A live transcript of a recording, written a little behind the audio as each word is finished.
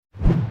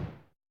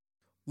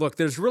Look,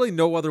 there's really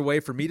no other way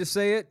for me to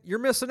say it. You're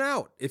missing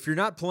out. If you're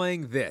not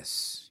playing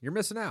this, you're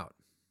missing out.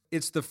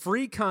 It's the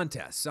free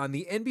contests on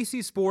the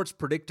NBC Sports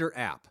Predictor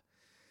app.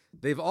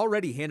 They've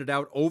already handed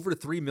out over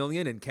 $3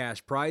 million in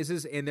cash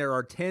prizes, and there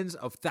are tens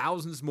of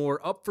thousands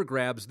more up for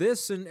grabs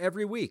this and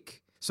every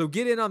week. So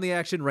get in on the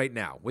action right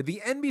now with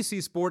the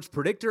NBC Sports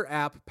Predictor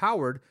app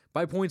powered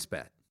by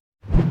PointsBet.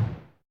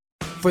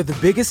 For the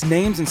biggest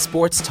names in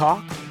sports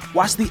talk,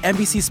 watch the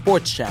NBC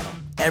Sports Channel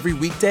every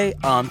weekday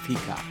on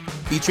Peacock,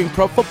 featuring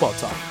Pro Football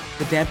Talk,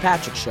 The Dan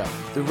Patrick Show,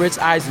 The Rich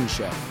Eisen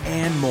Show,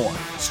 and more.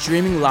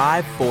 Streaming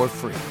live for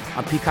free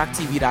on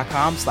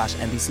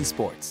peacocktv.com/NBC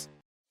Sports.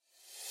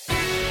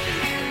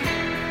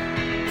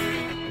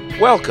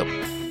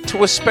 Welcome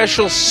to a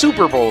special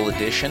Super Bowl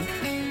edition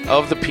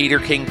of the Peter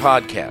King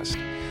Podcast.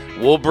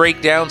 We'll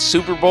break down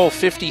Super Bowl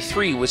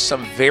 53 with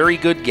some very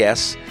good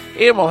guests,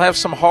 and we'll have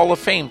some Hall of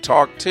Fame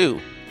talk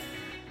too.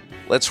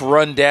 Let's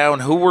run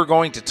down who we're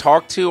going to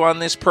talk to on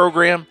this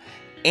program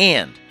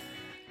and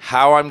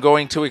how I'm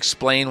going to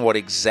explain what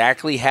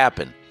exactly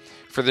happened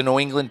for the New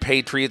England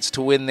Patriots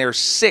to win their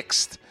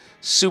 6th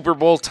Super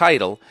Bowl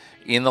title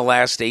in the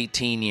last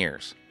 18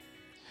 years.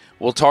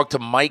 We'll talk to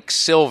Mike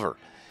Silver.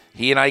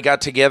 He and I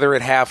got together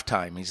at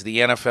halftime. He's the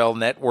NFL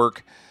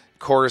Network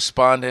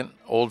correspondent,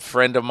 old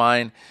friend of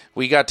mine.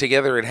 We got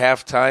together at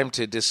halftime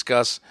to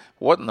discuss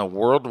what in the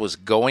world was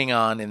going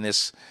on in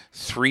this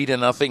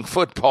 3-0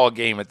 football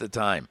game at the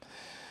time.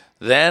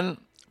 Then,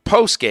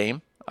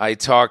 post-game, I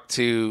talked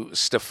to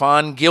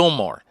Stephon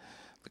Gilmore,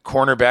 the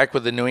cornerback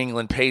with the New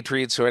England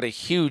Patriots, who had a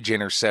huge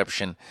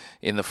interception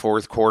in the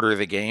fourth quarter of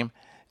the game.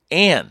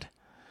 And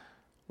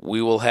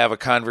we will have a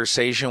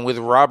conversation with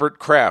Robert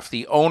Kraft,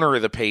 the owner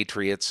of the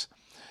Patriots,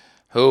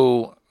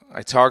 who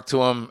I talked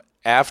to him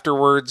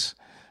afterwards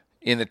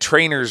in the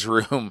trainer's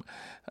room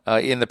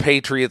in the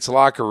Patriots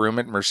locker room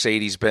at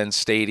Mercedes-Benz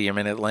Stadium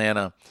in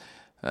Atlanta.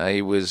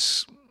 He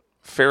was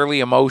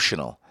fairly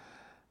emotional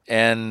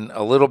and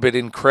a little bit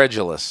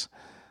incredulous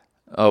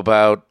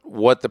about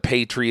what the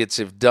Patriots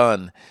have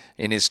done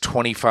in his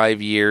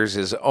 25 years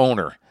as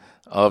owner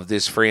of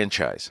this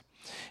franchise.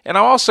 And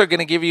I'm also going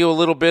to give you a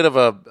little bit of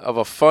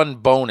a fun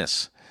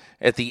bonus.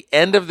 At the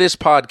end of this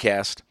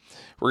podcast,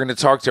 we're going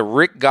to talk to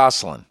Rick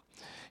Gosselin.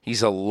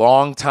 He's a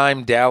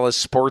longtime Dallas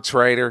sports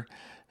writer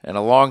and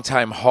a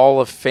longtime Hall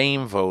of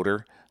Fame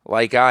voter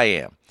like I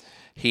am.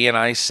 He and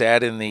I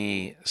sat in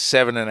the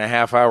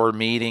 7.5-hour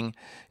meeting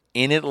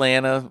in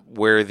Atlanta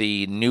where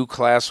the new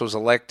class was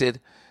elected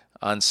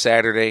on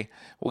Saturday.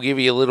 We'll give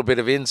you a little bit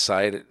of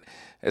insight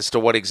as to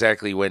what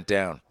exactly went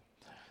down.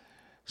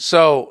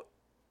 So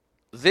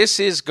this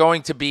is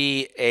going to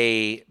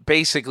be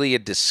basically a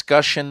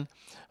discussion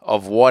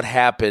of what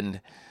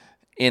happened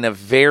in a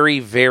very,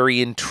 very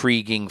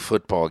intriguing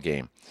football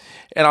game.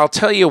 And I'll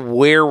tell you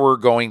where we're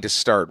going to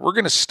start. We're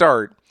going to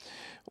start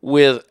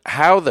with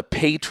how the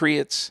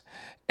Patriots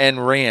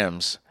and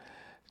Rams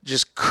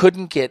just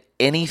couldn't get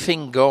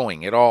anything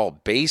going at all,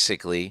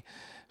 basically,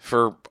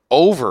 for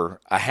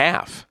over a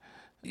half.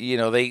 You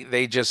know,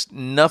 they just,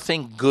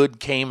 nothing good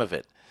came of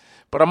it.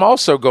 But I'm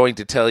also going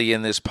to tell you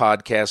in this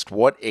podcast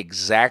what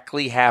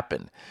exactly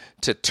happened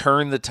to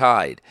turn the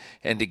tide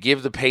and to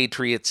give the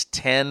Patriots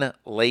 10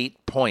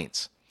 late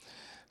points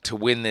to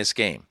win this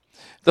game.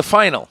 The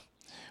final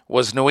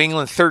was New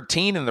England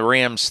 13 and the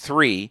Rams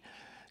 3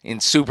 in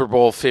Super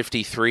Bowl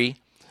 53.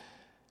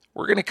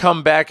 We're going to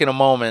come back in a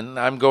moment.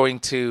 I'm going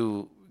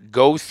to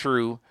go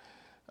through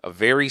a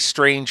very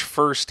strange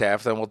first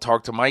half. Then we'll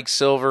talk to Mike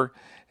Silver,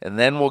 and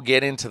then we'll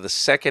get into the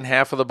second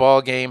half of the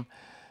ball game.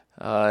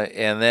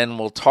 And then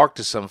we'll talk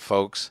to some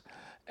folks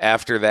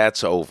after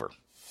that's over.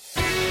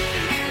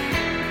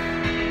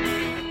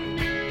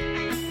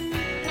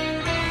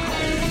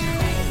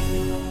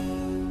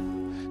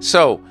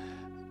 So,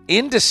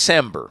 in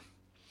December,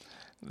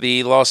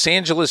 the Los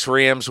Angeles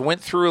Rams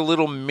went through a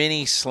little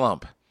mini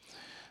slump.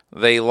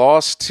 They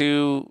lost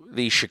to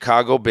the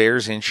Chicago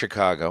Bears in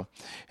Chicago,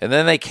 and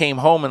then they came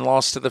home and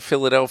lost to the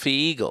Philadelphia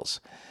Eagles.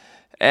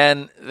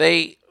 And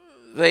they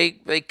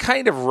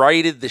kind of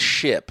righted the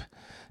ship,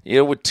 you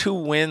know, with 2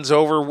 wins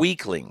over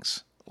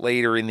weaklings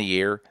later in the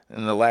year,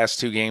 in the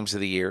last 2 games of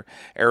the year,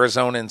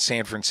 Arizona and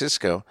San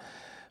Francisco.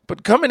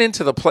 But coming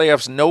into the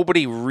playoffs,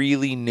 nobody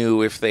really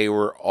knew if they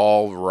were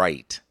all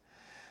right.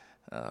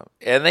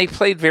 And they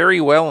played very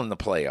well in the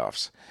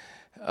playoffs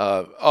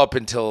up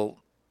until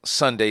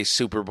Sunday's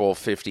Super Bowl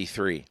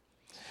 53.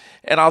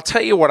 And I'll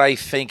tell you what I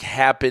think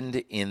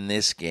happened in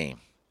this game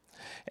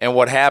and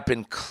what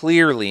happened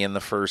clearly in the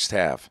first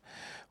half,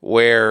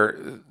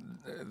 where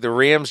the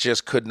Rams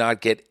just could not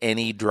get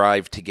any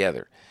drive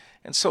together.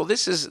 And so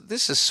this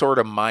is sort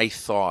of my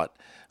thought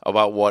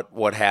about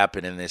what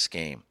happened in this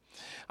game.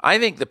 I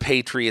think the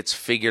Patriots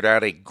figured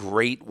out a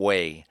great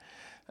way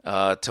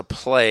to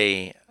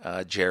play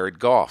Jared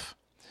Goff.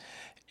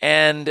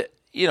 And,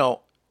 you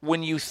know,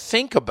 when you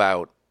think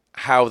about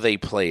how they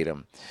played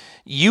him,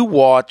 you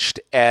watched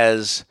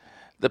as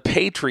the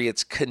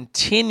Patriots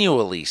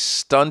continually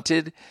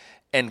stunted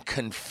and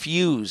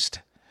confused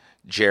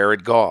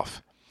Jared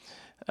Goff.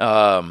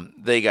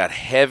 They got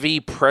heavy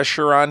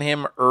pressure on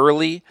him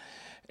early,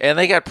 and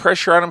they got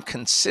pressure on him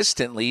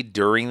consistently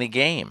during the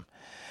game.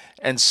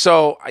 And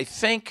so I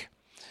think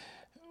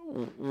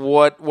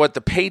what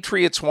the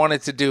Patriots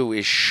wanted to do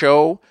is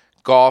show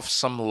Goff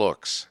some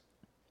looks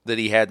that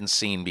he hadn't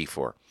seen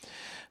before.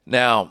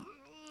 Now,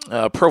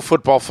 Pro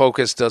Football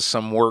Focus does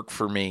some work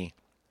for me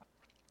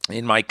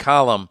in my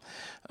column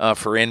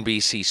for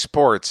NBC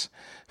Sports,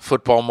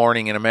 Football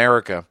Morning in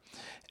America.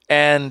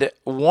 And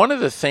one of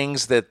the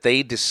things that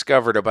they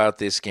discovered about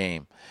this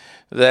game,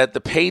 that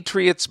the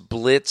Patriots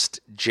blitzed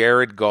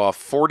Jared Goff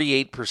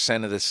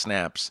 48% of the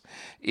snaps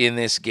in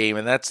this game,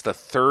 and that's the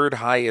third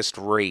highest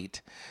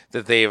rate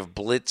that they have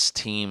blitzed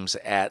teams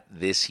at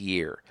this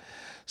year.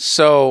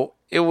 So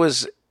it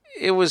was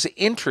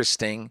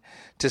interesting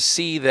to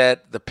see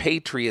that the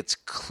Patriots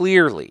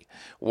clearly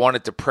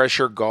wanted to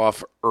pressure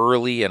Goff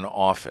early and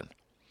often.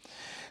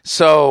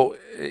 So,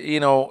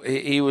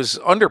 he was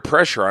under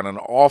pressure on an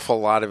awful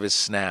lot of his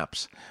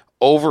snaps,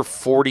 over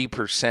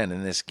 40%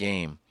 in this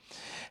game.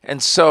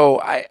 And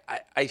so I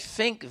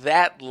think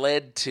that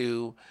led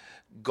to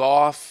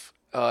Goff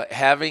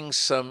having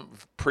some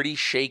pretty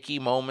shaky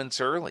moments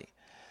early.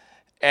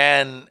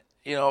 And,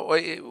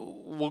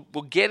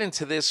 we'll get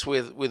into this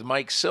with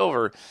Mike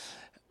Silver.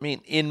 I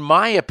mean, in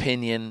my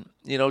opinion,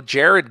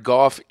 Jared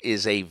Goff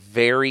is a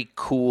very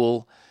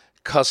cool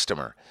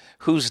customer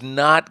who's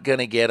not going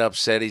to get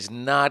upset. He's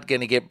not going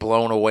to get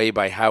blown away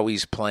by how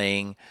he's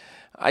playing.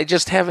 I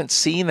just haven't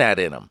seen that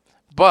in him.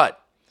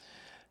 But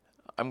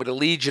I'm going to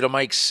lead you to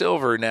Mike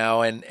Silver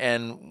now, and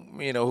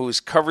who's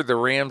covered the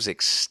Rams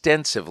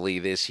extensively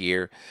this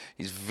year.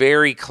 He's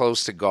very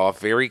close to Goff,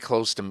 very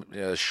close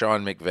to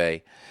Sean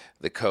McVay,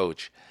 the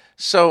coach.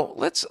 So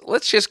let's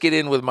just get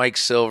in with Mike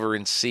Silver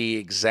and see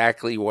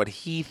exactly what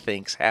he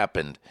thinks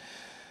happened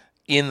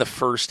in the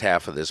first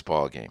half of this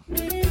ballgame.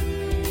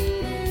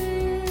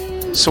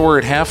 So we're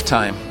at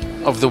halftime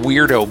of the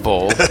Weirdo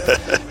Bowl,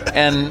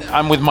 and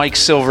I'm with Mike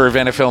Silver of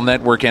NFL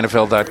Network,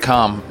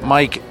 NFL.com.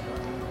 Mike,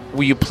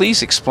 will you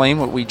please explain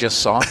what we just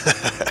saw?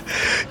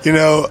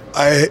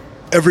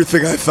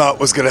 Everything I thought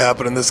was going to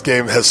happen in this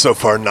game has so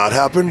far not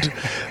happened.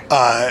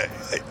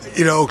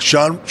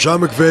 Sean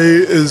McVay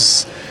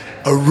is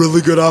a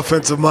really good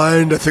offensive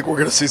mind. I think we're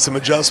going to see some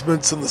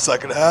adjustments in the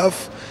second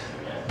half.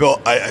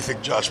 I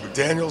think Josh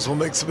McDaniels will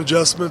make some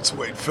adjustments.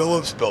 Wade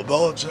Phillips, Bill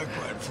Belichick,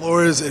 Brian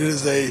Flores. It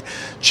is a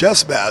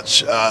chess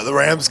match. The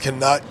Rams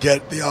cannot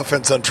get the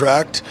offense on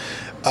track.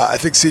 I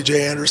think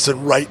C.J.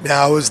 Anderson right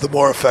now is the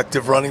more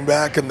effective running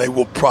back, and they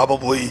will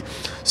probably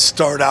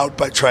start out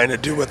by trying to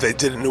do what they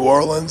did in New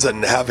Orleans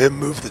and have him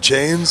move the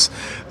chains.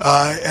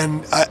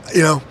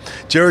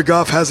 Jared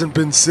Goff hasn't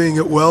been seeing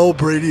it well.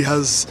 Brady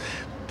has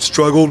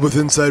struggled with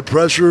inside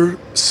pressure.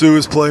 Sue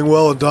is playing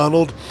well, and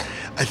Donald.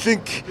 I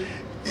think,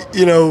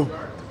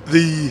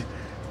 the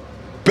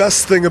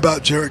best thing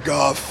about Jared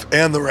Goff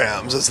and the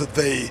Rams is that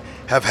they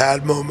have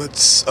had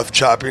moments of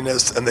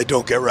choppiness and they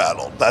don't get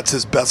rattled. That's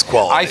his best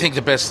quality. I think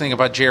the best thing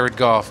about Jared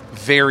Goff,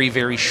 very,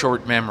 very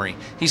short memory.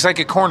 He's like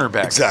a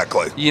cornerback.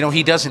 Exactly.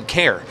 He doesn't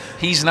care.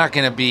 He's not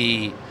going to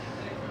be...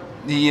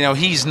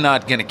 he's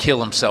not going to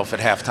kill himself at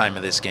halftime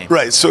of this game.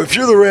 Right. So if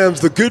you're the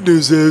Rams, the good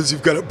news is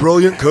you've got a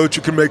brilliant coach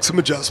who can make some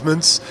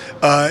adjustments.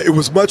 It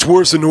was much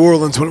worse in New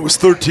Orleans when it was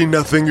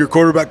 13-0. Your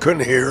quarterback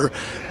couldn't hear.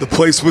 The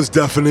place was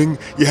deafening.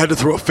 You had to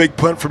throw a fake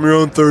punt from your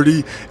own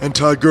 30, and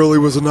Todd Gurley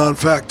was a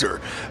non-factor.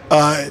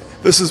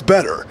 This is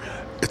better.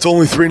 It's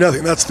only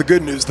 3-0. That's the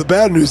good news. The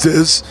bad news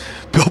is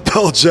Bill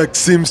Belichick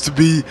seems to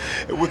be,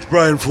 with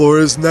Brian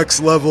Flores,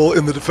 next level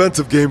in the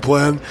defensive game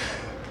plan.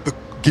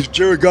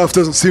 Jared Goff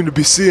doesn't seem to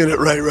be seeing it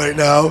right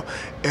now,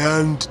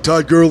 and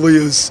Todd Gurley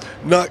is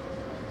not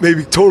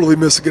maybe totally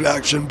missing in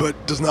action,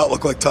 but does not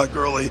look like Todd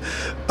Gurley.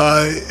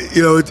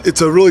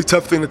 It's a really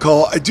tough thing to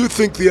call. I do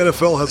think the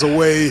NFL has a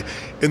way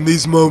in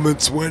these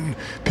moments when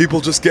people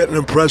just get an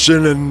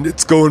impression and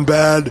it's going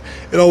bad,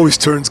 it always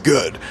turns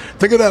good.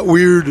 Think of that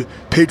weird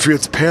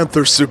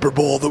Patriots-Panthers Super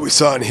Bowl that we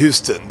saw in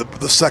Houston,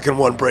 the second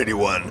one Brady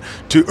won,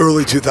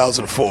 early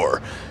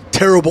 2004.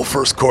 Terrible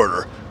first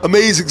quarter,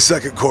 amazing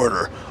second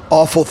quarter.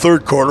 Awful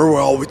third quarter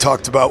where all we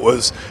talked about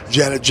was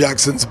Janet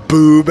Jackson's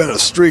boob and a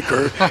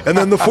streaker. And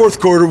then the fourth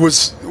quarter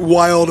was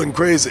wild and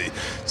crazy.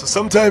 So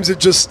sometimes it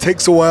just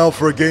takes a while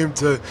for a game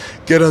to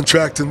get on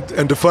track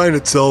and define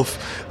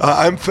itself.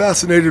 I'm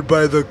fascinated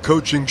by the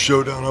coaching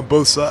showdown on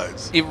both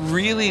sides. It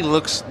really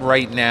looks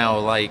right now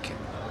like,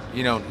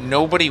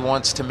 nobody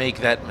wants to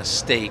make that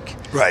mistake,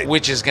 right,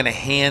 which is going to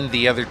hand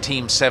the other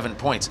team 7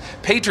 points.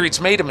 Patriots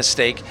made a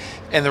mistake,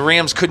 and the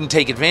Rams couldn't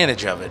take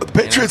advantage of it. The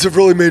Patriots have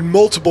really made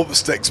multiple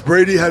mistakes.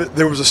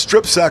 There was a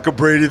strip sack of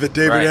Brady that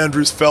David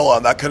Andrews fell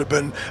on. That could have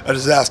been a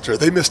disaster.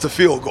 They missed a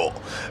field goal.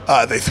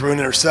 They threw an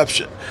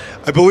interception.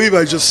 I believe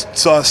I just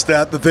saw a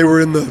stat that they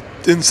were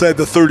inside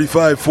the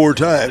 35 4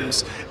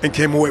 times and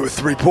came away with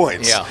 3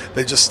 points. Yeah.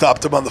 They just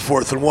stopped them on the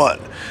 4th and 1.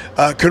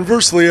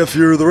 Conversely, if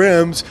you're the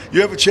Rams,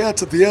 you have a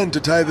chance at the end to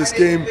tie this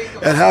game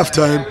at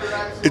halftime.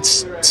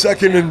 It's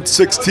 2nd and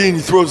 16.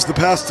 He throws the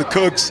pass to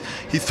Cooks.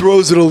 He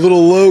throws it a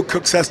little low.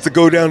 Cooks has to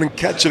go down and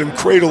catch it and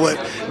cradle it.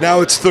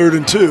 Now it's 3rd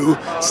and 2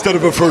 instead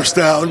of a first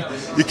down.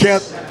 You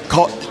can't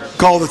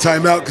call the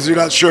timeout because you're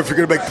not sure if you're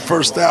going to make the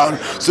first down.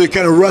 So you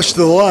kind of rush to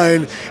the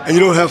line, and you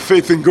don't have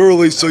faith in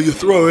Gurley, so you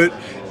throw it,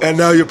 and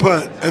now you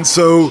punt. And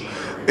so,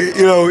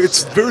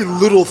 it's very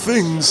little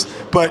things,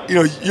 but,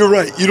 you're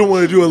right. You don't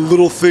want to do a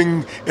little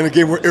thing in a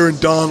game where Aaron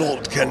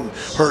Donald can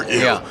hurt you.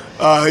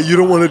 Yeah. You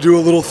don't want to do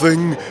a little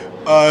thing.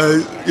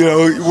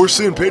 We're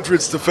seeing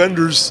Patriots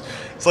defenders.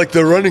 It's like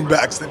they're running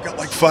backs. They've got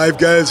like 5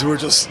 guys who are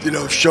just,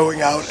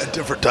 showing out at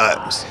different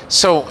times.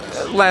 So,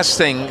 last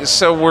thing.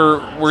 So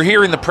we're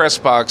here in the press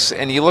box,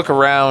 and you look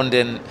around,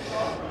 and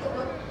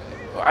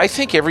I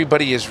think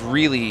everybody is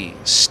really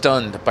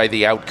stunned by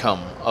the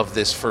outcome of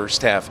this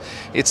first half.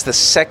 It's the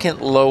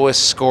 2nd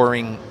lowest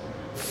scoring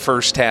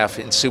first half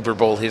in Super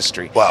Bowl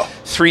history. Wow.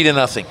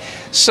 3-0.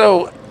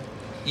 So,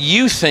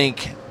 you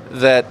think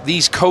that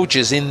these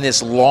coaches in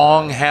this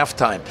long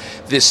halftime,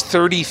 this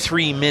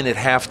 33-minute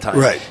halftime,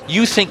 right,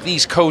 you think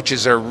these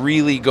coaches are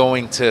really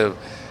going to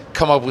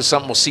come up with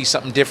something? We'll see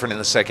something different in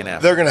the second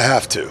half. They're going to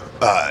have to.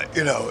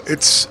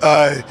 It's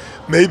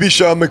maybe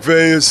Sean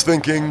McVay is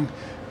thinking,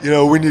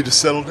 we need to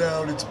settle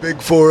down. It's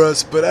big for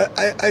us. But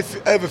I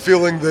have a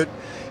feeling that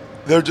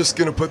they're just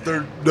going to put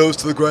their nose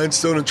to the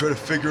grindstone and try to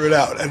figure it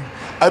out. And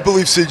I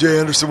believe C.J.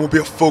 Anderson will be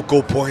a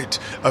focal point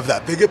of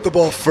that. They get the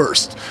ball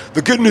first.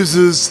 The good news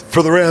is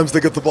for the Rams,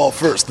 they get the ball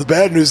first. The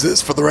bad news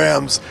is for the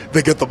Rams,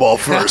 they get the ball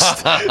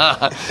first.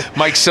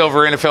 Mike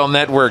Silver, NFL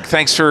Network.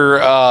 Thanks for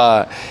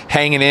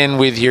hanging in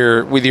with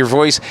your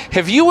voice.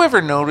 Have you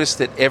ever noticed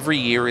that every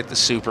year at the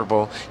Super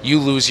Bowl, you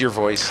lose your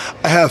voice?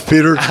 I have,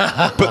 Peter.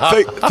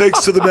 But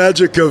thanks to the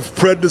magic of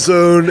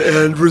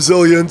prednisone and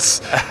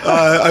resilience,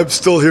 I'm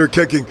still here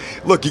kicking.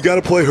 Look, you got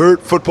to play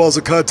hurt. Football's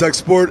a contact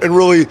sport. And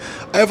really,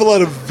 I have a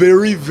lot of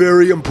very,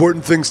 very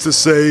important things to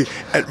say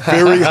at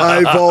very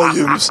high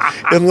volumes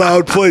in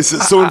loud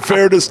places. So in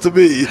fairness to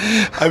me,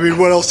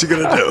 what else are you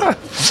going to do?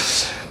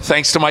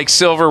 Thanks to Mike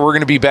Silver. We're going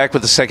to be back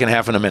with the second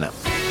half in a minute.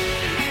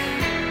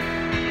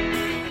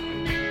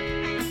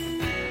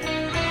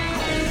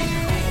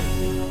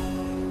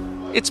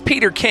 It's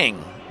Peter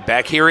King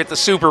back here at the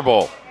Super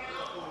Bowl.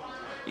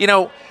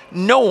 No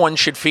one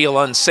should feel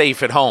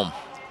unsafe at home,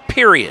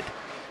 period.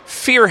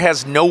 Fear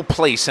has no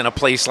place in a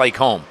place like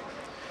home.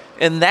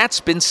 And that's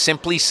been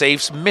Simply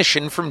Safe's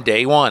mission from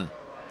day one.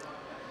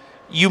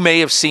 You may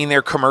have seen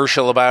their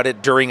commercial about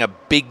it during a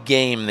big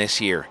game this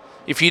year.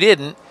 If you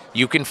didn't,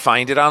 you can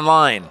find it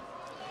online.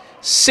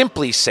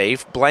 Simply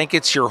Safe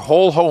blankets your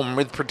whole home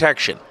with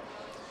protection.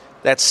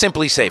 That's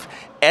Simply Safe.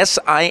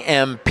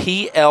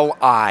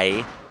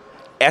 SIMPLISAFE.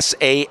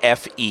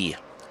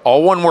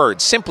 All one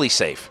word, Simply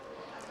Safe.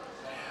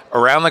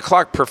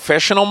 Around-the-clock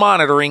professional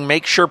monitoring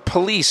makes sure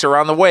police are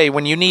on the way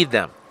when you need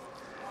them.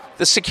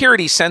 The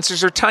security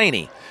sensors are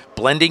tiny,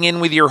 blending in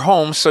with your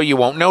home so you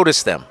won't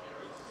notice them.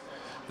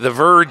 The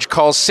Verge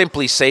calls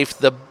Simply Safe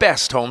the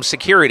best home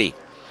security,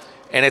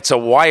 and it's a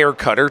wire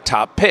cutter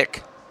top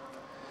pick.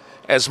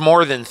 As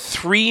more than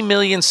 3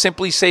 million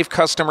Simply Safe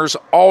customers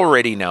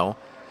already know,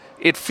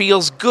 it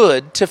feels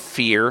good to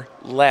fear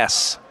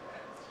less.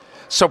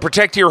 So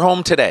protect your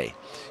home today.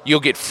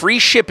 You'll get free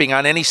shipping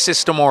on any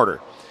system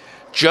order.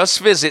 Just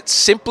visit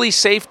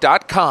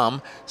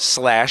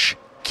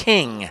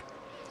simplysafe.com/king.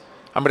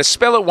 I'm going to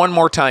spell it one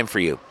more time for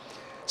you.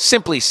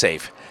 Simply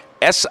Safe.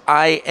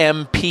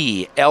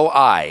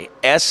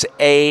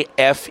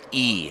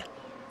 SIMPLISAFE.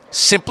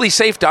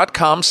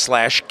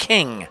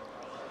 Simplysafe.com/king.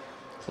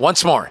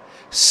 Once more,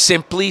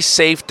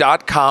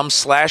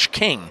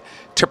 simplysafe.com/king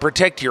to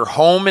protect your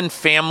home and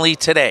family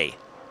today.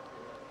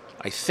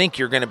 I think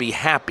you're going to be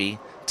happy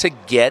to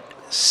get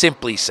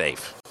Simply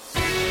Safe.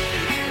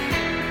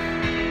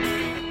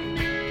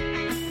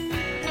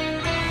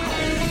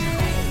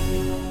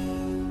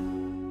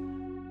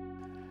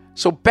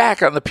 So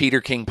back on the Peter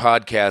King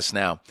podcast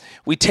now,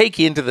 we take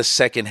you into the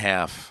second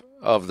half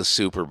of the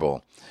Super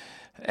Bowl.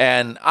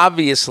 And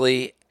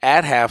obviously,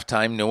 at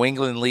halftime, New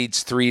England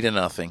leads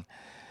 3-0.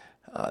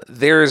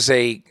 There's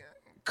a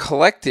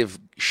collective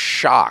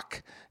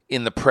shock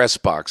in the press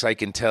box, I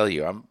can tell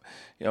you.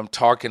 I'm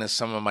talking to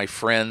some of my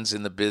friends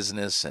in the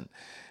business, and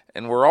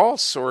we're all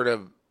sort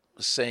of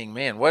saying,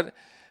 man,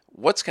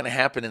 what's going to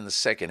happen in the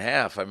second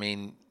half?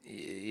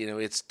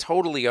 It's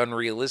totally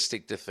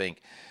unrealistic to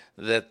think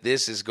that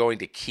this is going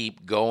to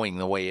keep going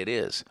the way it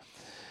is.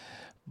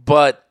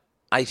 But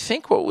I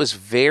think what was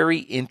very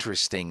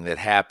interesting that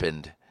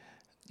happened,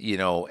 in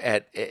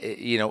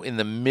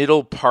the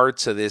middle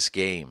parts of this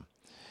game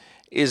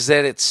is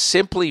that it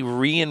simply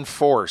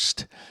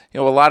reinforced.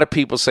 A lot of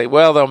people say,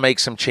 well, they'll make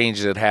some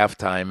changes at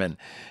halftime,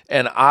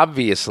 and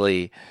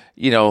obviously,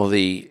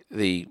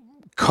 the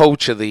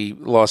coach of the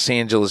Los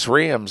Angeles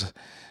Rams,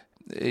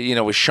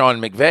 was Sean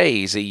McVay.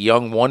 He's a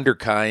young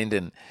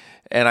wonderkind,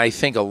 and I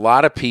think a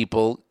lot of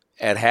people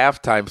at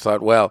halftime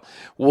thought, well,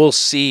 we'll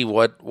see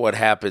what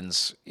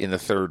happens in the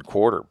third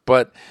quarter.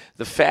 But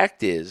the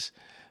fact is,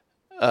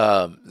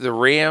 the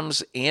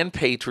Rams and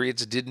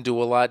Patriots didn't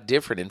do a lot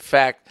different. In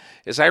fact,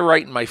 as I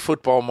write in my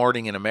Football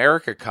Morning in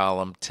America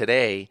column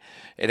today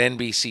at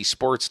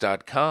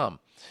NBCSports.com,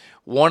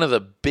 one of the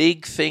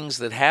big things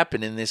that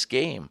happened in this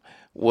game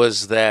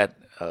was that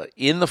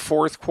in the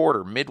fourth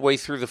quarter, midway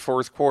through the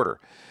fourth quarter,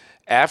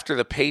 after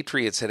the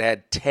Patriots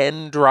had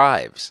 10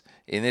 drives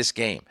in this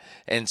game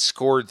and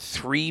scored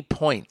 3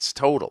 points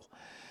total,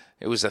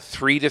 it was a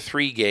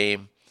 3-3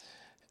 game,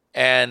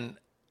 and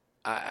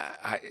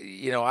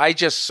I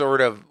just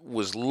sort of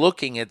was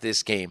looking at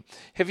this game.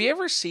 Have you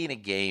ever seen a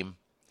game,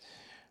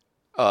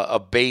 a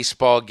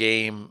baseball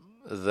game,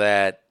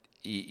 that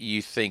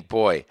you think,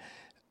 boy,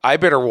 I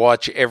better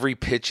watch every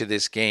pitch of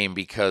this game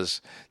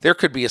because there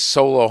could be a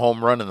solo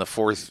home run in the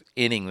fourth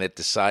inning that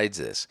decides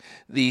this.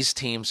 These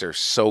teams are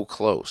so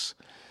close.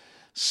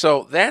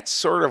 So that's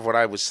sort of what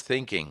I was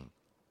thinking,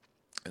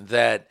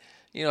 that,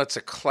 it's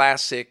a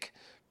classic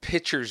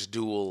pitcher's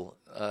duel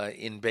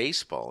in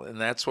baseball, and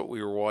that's what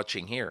we were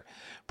watching here.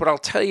 But I'll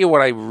tell you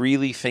what I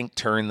really think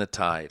turned the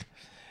tide.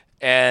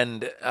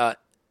 And,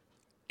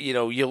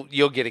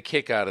 you'll get a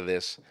kick out of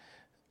this.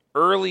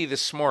 Early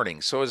this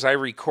morning, so as I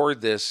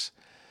record this,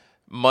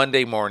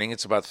 Monday morning,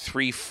 it's about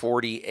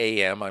 3:40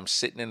 a.m. I'm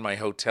sitting in my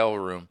hotel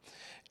room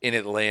in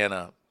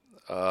Atlanta.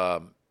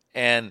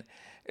 And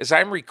as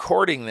I'm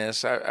recording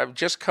this, I've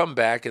just come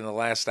back in the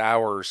last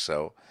hour or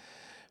so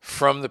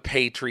from the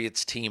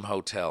Patriots team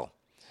hotel.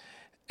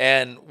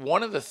 And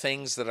one of the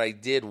things that I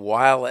did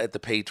while at the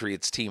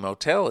Patriots team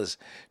hotel is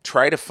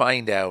try to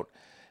find out,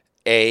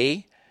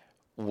 A,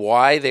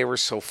 why they were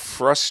so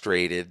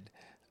frustrated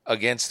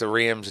against the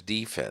Rams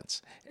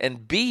defense,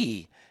 and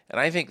B, and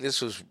I think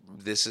this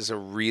is a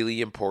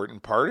really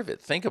important part of it.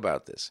 Think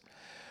about this.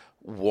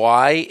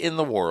 Why in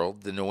the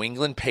world the New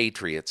England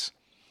Patriots,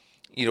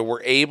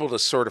 were able to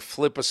sort of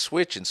flip a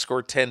switch and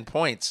score 10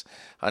 points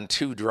on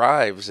 2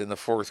 drives in the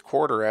fourth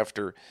quarter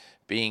after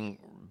being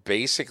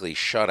basically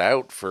shut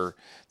out for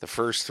the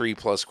first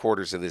 3+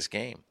 quarters of this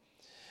game.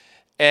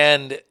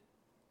 And,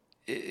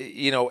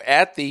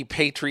 at the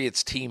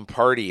Patriots team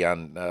party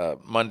on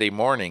Monday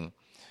morning,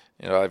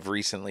 I've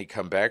recently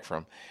come back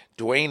from,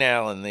 Dwayne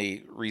Allen,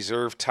 the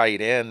reserve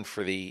tight end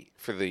for the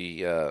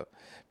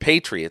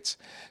Patriots,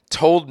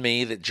 told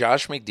me that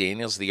Josh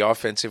McDaniels, the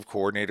offensive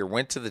coordinator,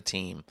 went to the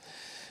team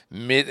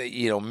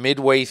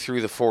midway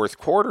through the fourth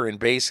quarter and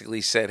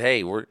basically said,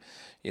 "Hey, what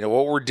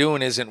we're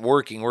doing isn't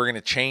working. We're going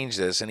to change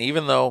this. And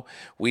even though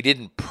we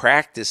didn't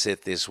practice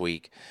it this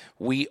week,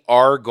 we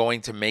are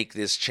going to make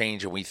this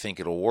change, and we think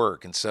it'll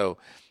work." And so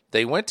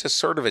they went to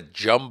sort of a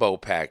jumbo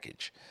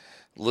package.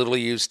 Little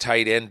used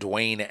tight end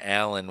Dwayne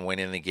Allen went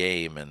in the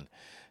game,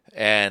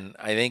 and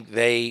I think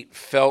they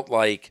felt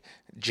like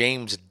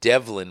James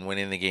Devlin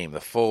went in the game,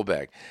 the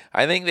fullback.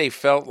 I think they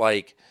felt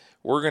like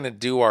we're going to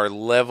do our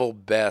level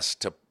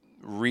best to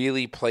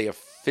really play a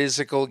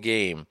physical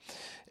game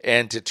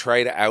and to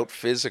try to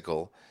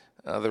out-physical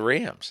the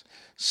Rams.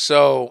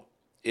 So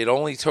it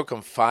only took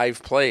them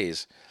 5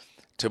 plays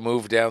to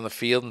move down the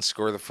field and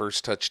score the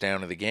first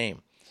touchdown of the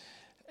game.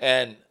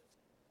 And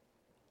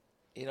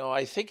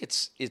I think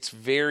it's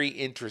very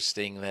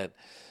interesting that,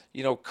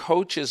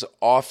 coaches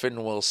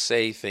often will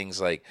say things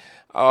like,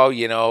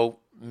 oh,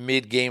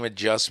 mid-game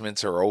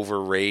adjustments are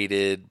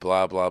overrated,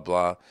 blah, blah,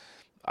 blah.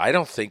 I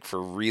don't think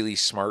for really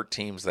smart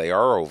teams they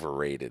are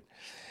overrated.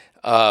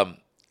 But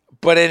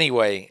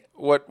anyway,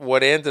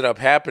 what ended up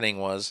happening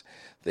was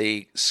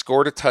they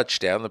scored a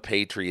touchdown, the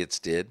Patriots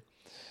did,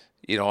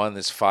 on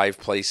this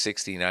 5-play,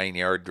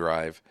 69-yard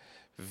drive.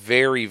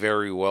 Very,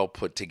 very well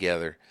put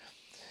together.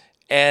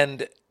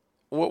 And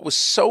what was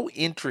so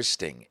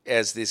interesting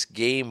as this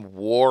game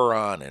wore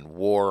on and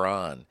wore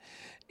on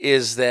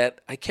is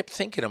that I kept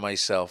thinking to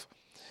myself,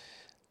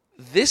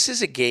 this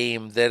is a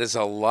game that is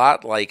a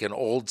lot like an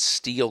old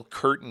steel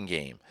curtain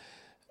game,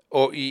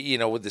 or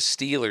with the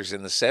Steelers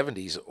in the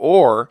 70s,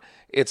 or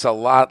it's a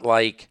lot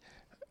like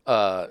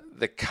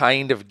the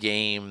kind of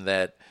game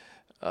that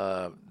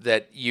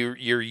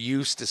you're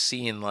used to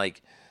seeing,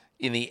 like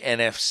in the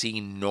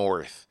NFC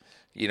North,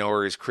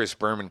 or as Chris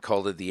Berman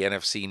called it, the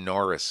NFC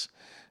Norris.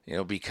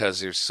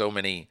 Because there's so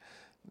many,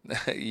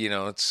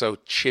 it's so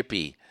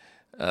chippy,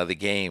 the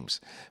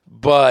games.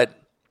 But,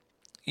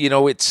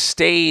 it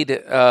stayed,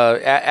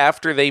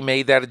 after they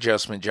made that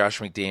adjustment, Josh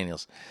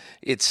McDaniels,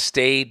 it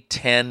stayed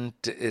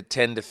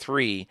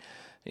 10-3,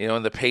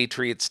 and the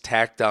Patriots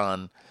tacked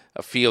on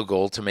a field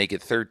goal to make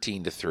it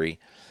 13-3.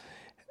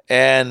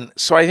 And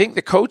so I think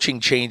the coaching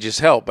changes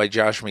helped by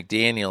Josh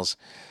McDaniels.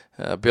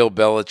 Bill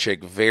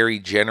Belichick very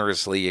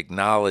generously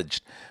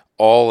acknowledged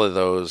all of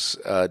those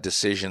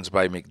decisions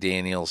by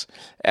McDaniels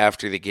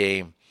after the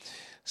game.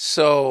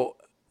 So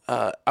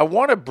I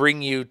want to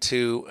bring you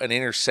to an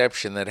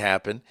interception that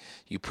happened.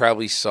 You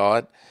probably saw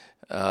it.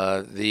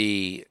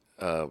 The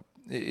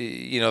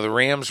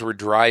Rams were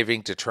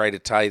driving to try to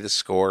tie the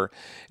score,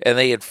 and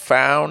they had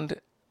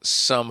found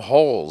some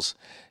holes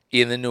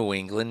in the New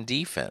England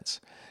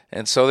defense.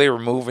 And so they were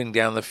moving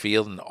down the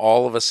field, and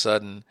all of a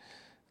sudden,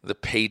 the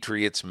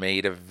Patriots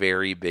made a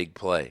very big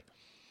play.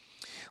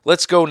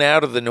 Let's go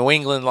now to the New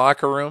England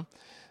locker room,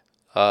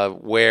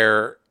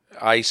 where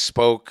I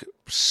spoke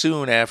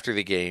soon after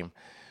the game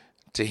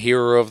to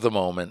hero of the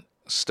moment,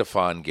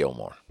 Stephon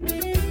Gilmore.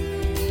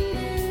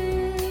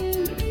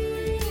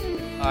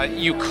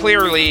 You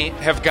clearly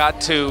have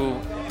got to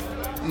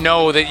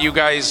know that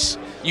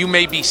you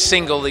may be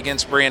singled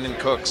against Brandon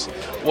Cooks.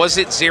 Was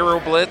it zero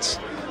blitz?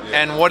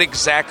 Yeah. And what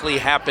exactly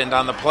happened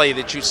on the play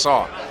that you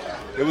saw?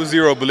 It was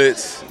zero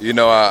blitz.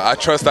 I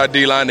trust our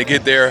D-line to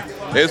get there.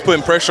 They was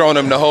putting pressure on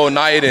him the whole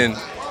night, and,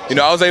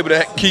 I was able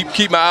to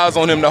keep my eyes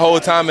on him the whole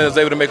time and was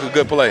able to make a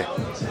good play.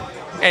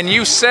 And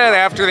you said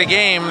after the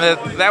game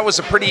that was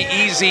a pretty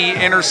easy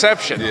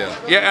interception.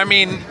 Yeah, I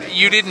mean,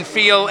 you didn't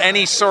feel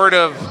any sort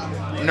of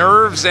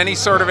nerves, any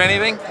sort of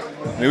anything?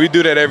 I mean, we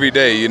do that every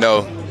day,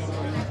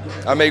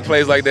 I make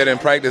plays like that in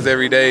practice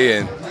every day,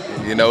 and,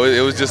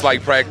 it was just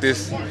like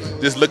practice,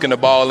 just looking the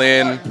ball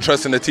in,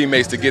 trusting the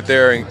teammates to get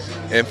there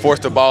and force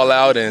the ball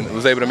out, and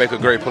was able to make a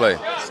great play.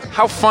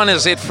 How fun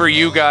is it for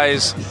you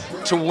guys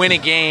to win a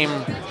game,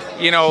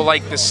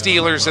 like the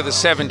Steelers of the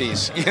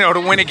 70s, to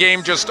win a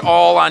game just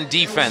all on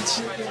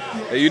defense?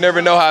 You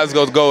never know how it's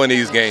going to go in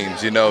these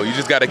games, You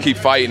just got to keep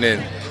fighting,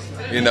 and,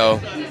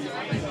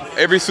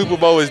 every Super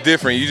Bowl is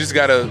different. You just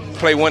got to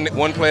play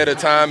one play at a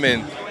time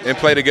and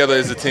play together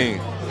as a team.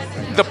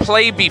 The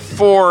play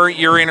before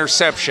your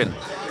interception,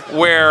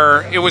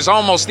 where it was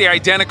almost the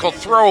identical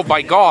throw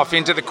by Goff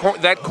into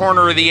that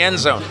corner of the end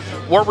zone.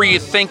 What were you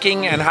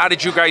thinking, and how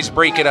did you guys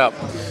break it up?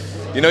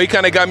 He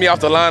kind of got me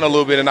off the line a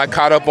little bit, and I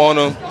caught up on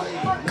him,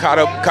 caught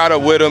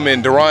up with him,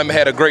 and Deron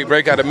had a great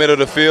break out the middle of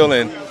the field,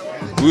 and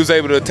we was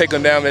able to take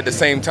him down at the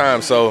same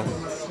time. So,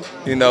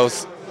 in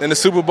the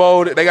Super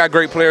Bowl, they got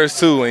great players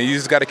too, and you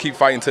just got to keep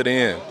fighting to the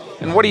end.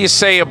 And what do you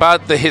say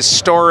about the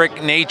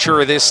historic nature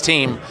of this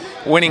team,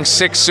 winning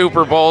 6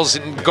 Super Bowls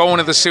and going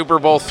to the Super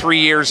Bowl 3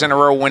 years in a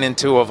row, winning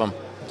 2 of them?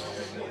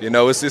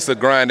 It's just a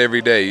grind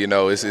every day.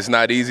 It's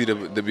not easy to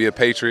be a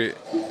Patriot.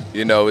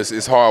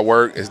 It's hard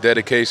work, it's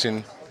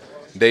dedication,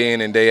 day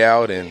in and day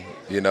out, and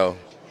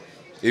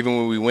even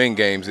when we win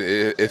games,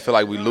 it feels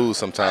like we lose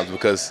sometimes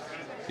because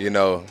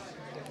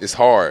it's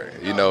hard.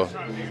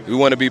 We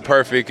want to be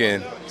perfect,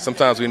 and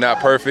sometimes we're not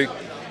perfect,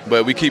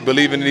 but we keep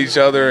believing in each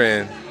other,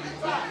 and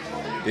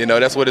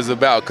that's what it's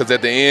about, because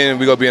at the end,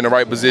 we're going to be in the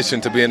right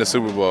position to be in the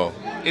Super Bowl.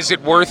 Is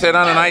it worth it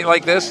on a night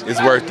like this? It's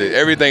worth it.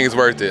 Everything is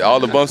worth it. All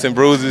the bumps and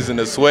bruises and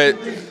the sweat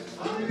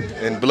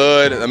and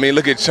blood. I mean,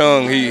 look at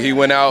Chung. He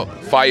went out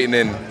fighting,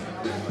 and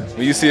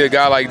when you see a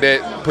guy like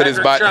that put his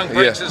body... Chung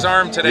breaks his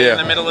arm today in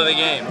the middle of the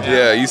game.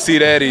 Yeah, you see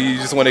that, and you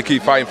just want to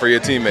keep fighting for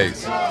your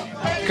teammates.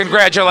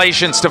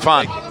 Congratulations,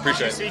 Stephon.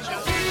 Appreciate it.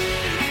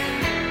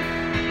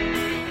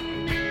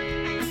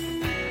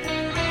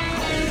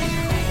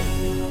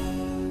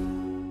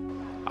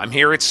 I'm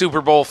here at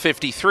Super Bowl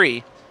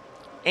 53,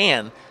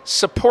 and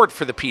support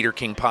for the Peter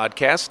King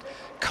podcast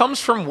comes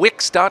from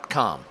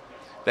Wix.com.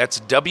 That's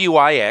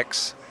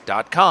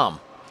Wix.com.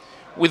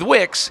 With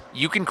Wix,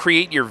 you can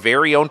create your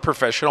very own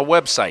professional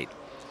website.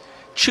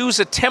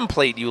 Choose a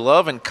template you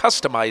love and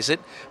customize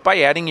it by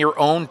adding your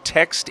own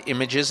text,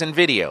 images, and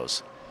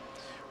videos.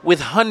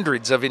 With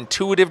hundreds of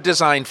intuitive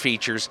design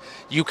features,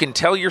 you can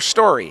tell your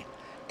story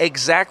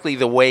exactly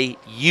the way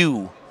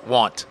you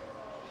want.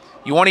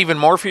 You want even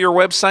more for your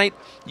website?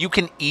 You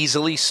can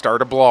easily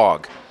start a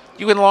blog.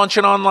 You can launch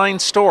an online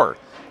store.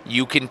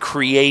 You can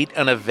create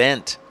an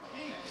event.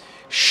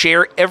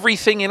 Share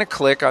everything in a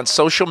click on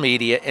social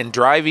media and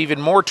drive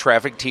even more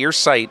traffic to your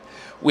site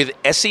with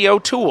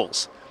SEO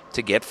tools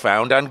to get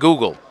found on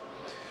Google.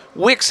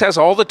 Wix has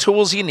all the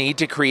tools you need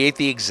to create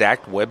the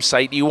exact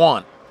website you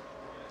want.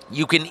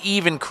 You can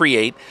even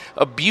create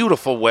a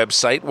beautiful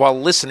website while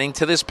listening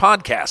to this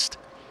podcast.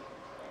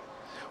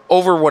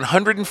 Over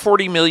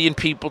 140 million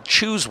people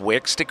choose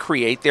Wix to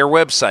create their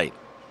website.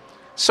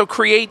 So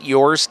create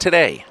yours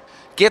today.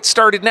 Get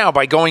started now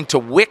by going to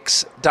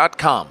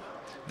Wix.com.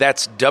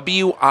 That's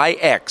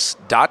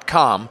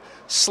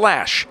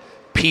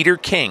Wix.com/Peter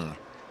King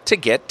to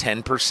get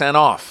 10%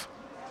 off.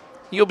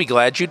 You'll be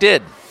glad you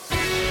did.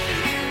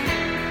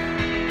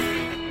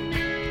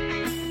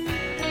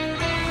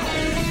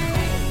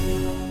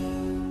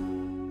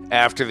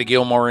 After the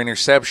Gilmore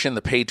interception,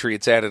 the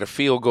Patriots added a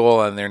field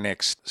goal on their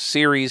next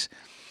series.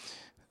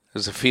 It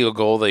was a field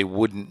goal they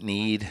wouldn't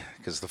need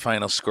because the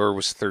final score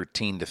was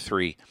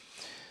 13-3.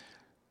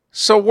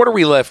 So what are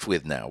we left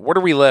with now? What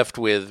are we left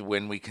with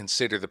when we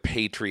consider the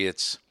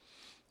Patriots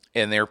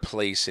and their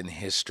place in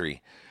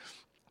history?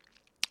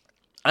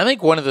 I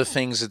think one of the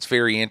things that's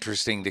very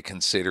interesting to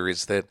consider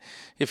is that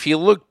if you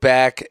look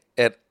back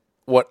at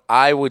what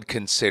I would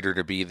consider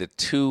to be the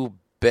 2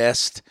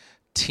 best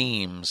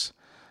teams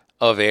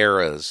of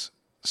eras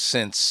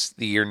since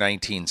the year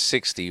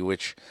 1960,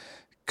 which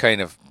kind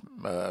of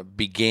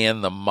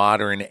began the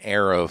modern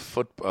era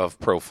of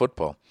pro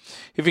football.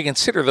 If you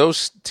consider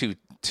those two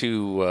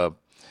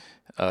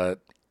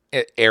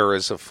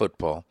eras of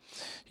football,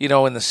 in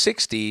the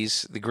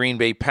 60s, the Green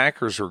Bay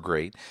Packers were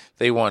great.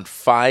 They won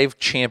 5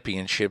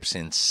 championships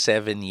in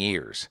 7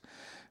 years,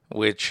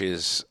 which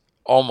is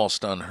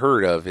almost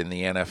unheard of in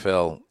the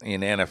NFL,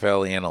 in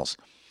NFL annals.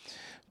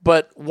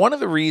 But one of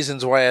the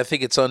reasons why I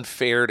think it's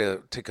unfair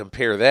to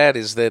compare that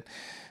is that,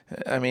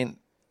 I mean,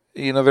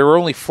 there were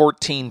only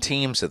 14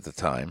 teams at the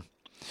time.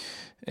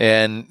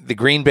 And the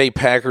Green Bay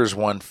Packers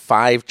won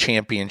 5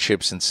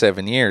 championships in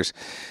 7 years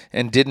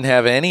and didn't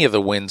have any of the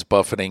winds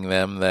buffeting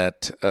them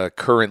that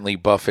currently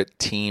buffet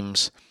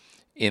teams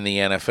in the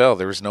NFL.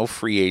 There was no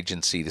free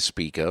agency to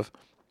speak of.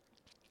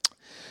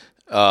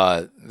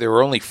 There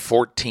were only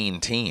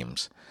 14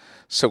 teams.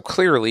 So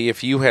clearly,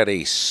 if you had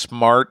a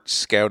smart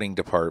scouting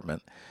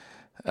department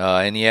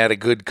and you had a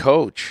good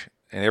coach,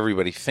 and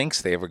everybody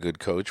thinks they have a good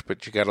coach,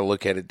 but you got to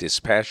look at it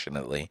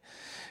dispassionately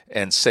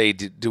and say,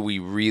 do we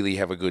really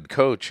have a good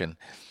coach? And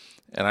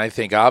I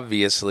think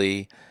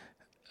obviously,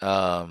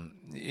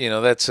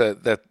 that's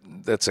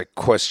a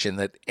question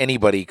that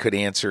anybody could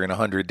answer in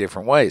 100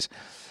 different ways.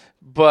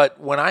 But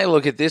when I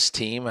look at this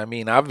team, I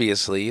mean,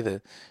 obviously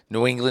the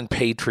New England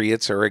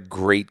Patriots are a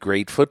great,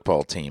 great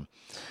football team.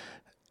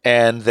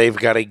 And they've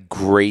got a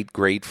great,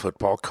 great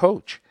football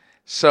coach.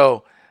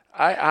 So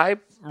I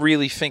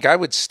really think I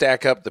would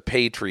stack up the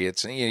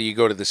Patriots. And, you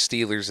go to the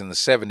Steelers in the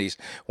 70s,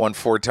 won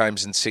 4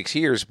 times in 6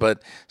 years,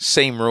 but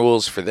same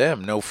rules for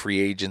them, no free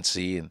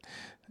agency and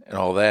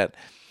all that.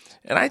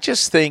 And I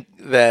just think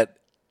that,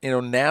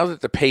 now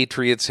that the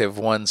Patriots have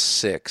won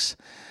 6,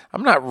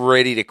 I'm not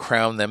ready to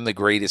crown them the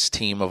greatest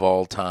team of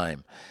all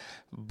time.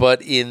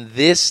 But in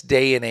this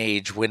day and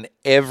age, when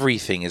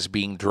everything is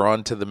being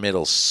drawn to the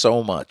middle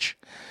so much,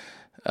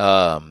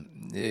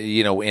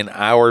 in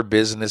our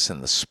business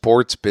and the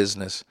sports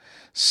business,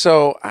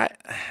 so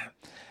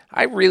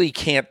I really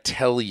can't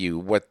tell you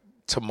what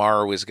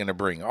tomorrow is going to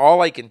bring.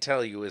 All I can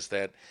tell you is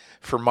that,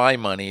 for my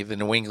money, the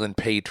New England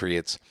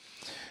Patriots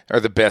are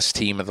the best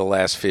team of the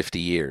last 50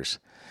 years.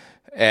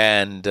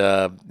 And,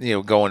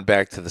 going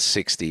back to the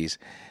 60s.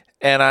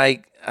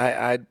 And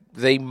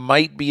they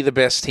might be the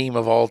best team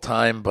of all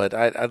time, but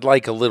I'd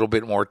like a little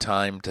bit more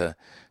time to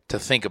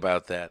think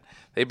about that.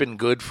 They've been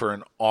good for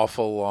an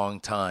awful long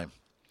time.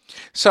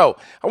 So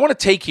I want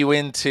to take you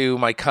into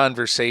my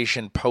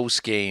conversation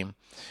post-game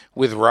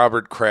with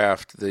Robert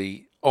Kraft,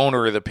 the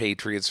owner of the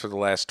Patriots for the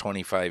last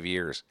 25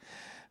 years.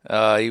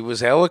 He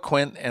was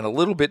eloquent and a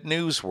little bit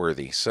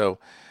newsworthy, so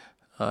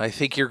I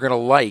think you're going to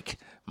like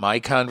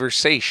my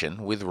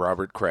conversation with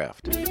Robert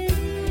Kraft.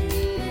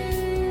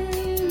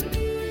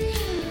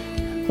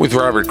 With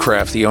Robert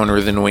Kraft, the owner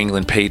of the New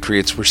England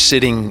Patriots, we're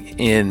sitting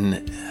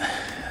in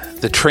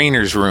the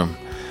trainer's room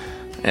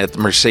at the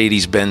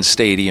Mercedes-Benz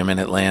Stadium in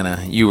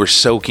Atlanta. You were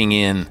soaking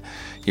in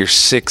your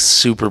 6th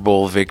Super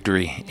Bowl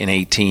victory in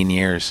 18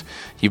 years.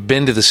 You've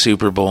been to the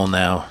Super Bowl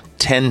now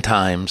 10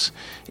 times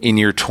in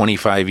your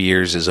 25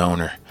 years as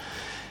owner.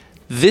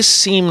 This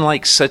seemed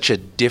like such a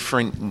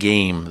different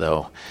game,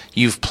 though.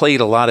 You've played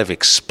a lot of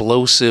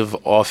explosive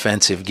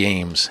offensive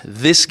games.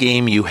 This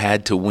game you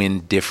had to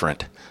win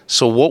different.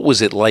 So what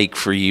was it like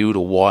for you to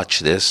watch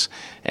this,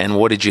 and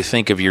what did you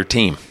think of your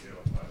team?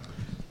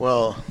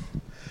 Well,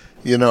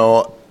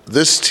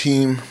 this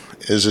team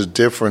is a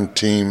different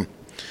team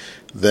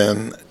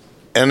than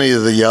any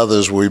of the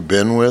others we've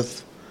been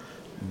with,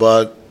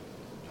 but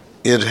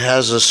it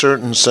has a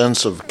certain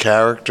sense of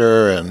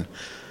character and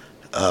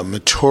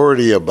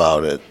maturity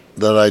about it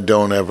that I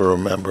don't ever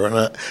remember.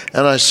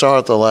 And I saw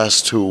it the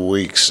last 2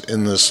 weeks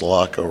in this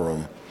locker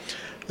room.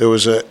 There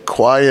was a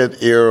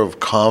quiet air of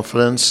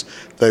confidence.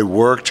 They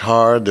worked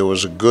hard. There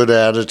was a good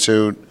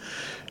attitude,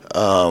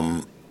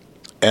 and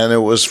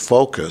it was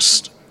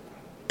focused.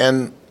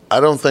 And I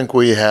don't think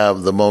we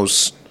have the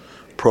most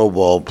Pro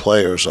Bowl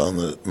players on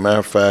the. Matter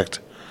of fact,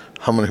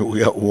 how many we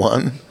got?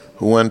 1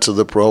 who went to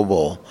the Pro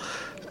Bowl,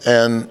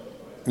 and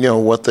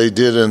what they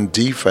did in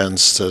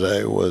defense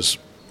today was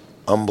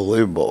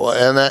unbelievable,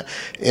 and that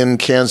in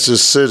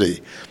Kansas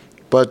City.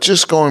 But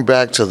just going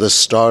back to the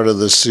start of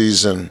the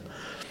season,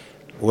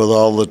 with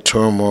all the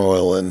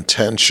turmoil and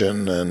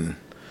tension, and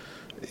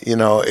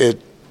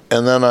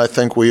and then I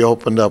think we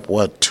opened up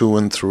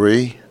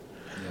 2-3. Yeah.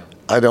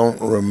 I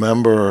don't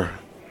remember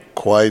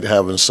quite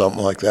having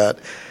something like that.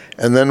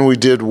 And then we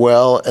did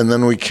well, and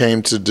then we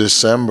came to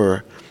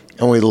December,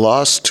 and we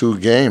lost 2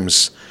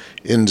 games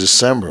in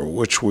December,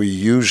 which we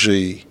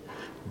usually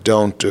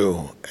don't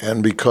do.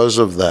 And because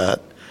of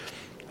that,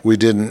 we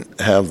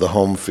didn't have the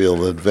home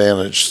field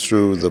advantage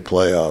through the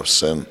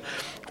playoffs, and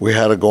we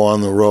had to go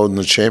on the road in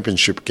the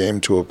championship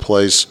game to a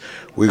place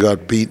we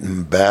got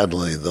beaten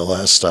badly the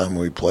last time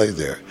we played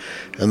there.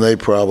 And they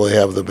probably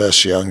have the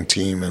best young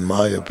team, in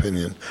my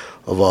opinion,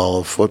 of all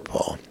of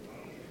football.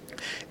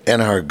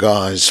 And our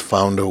guys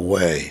found a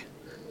way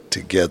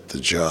to get the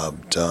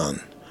job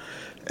done.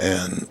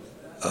 And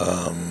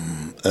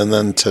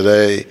then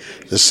today,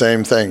 the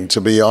same thing. To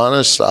be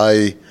honest,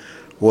 I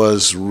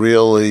was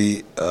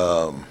really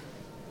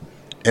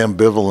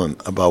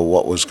ambivalent about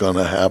what was going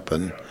to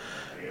happen,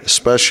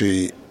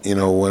 especially,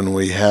 when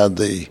we had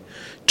the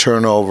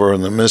turnover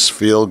and the missed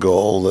field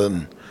goal,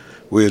 and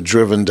we had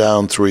driven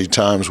down 3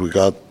 times. We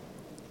got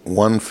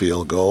one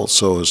field goal,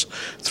 so it was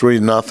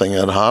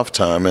 3-0 at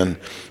halftime. And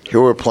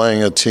here we're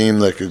playing a team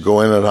that could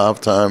go in at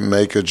halftime,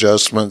 make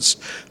adjustments.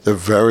 They're a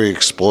very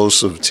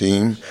explosive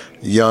team,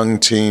 young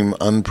team,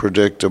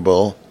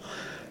 unpredictable.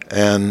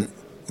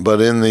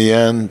 But in the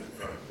end,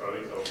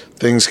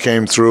 things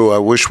came through. I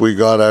wish we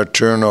got our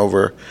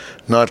turnover,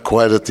 not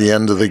quite at the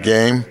end of the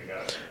game,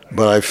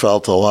 but I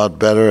felt a lot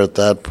better at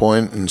that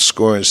point, and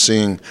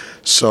seeing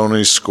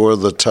Sony score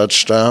the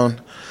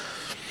touchdown.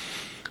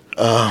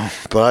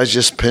 But I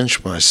just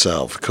pinched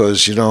myself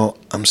because,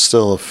 I'm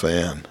still a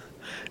fan.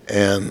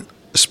 And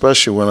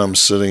especially when I'm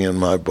sitting in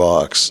my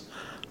box,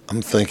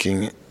 I'm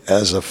thinking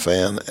as a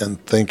fan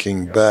and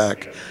thinking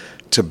back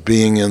to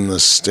being in the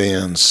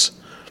stands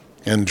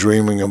and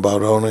dreaming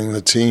about owning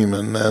the team.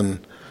 And then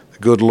the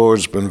good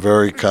Lord's been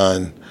very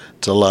kind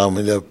to allow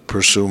me to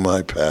pursue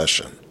my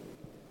passion.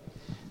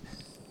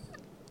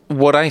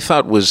 What I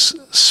thought was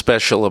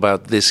special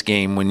about this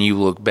game, when you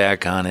look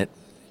back on it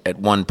at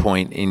one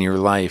point in your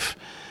life,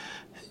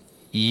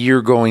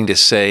 you're going to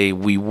say,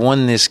 we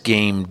won this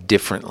game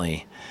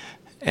differently.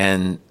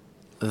 And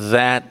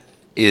that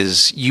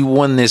is, you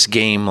won this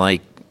game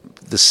like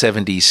the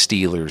 70s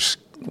Steelers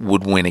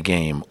would win a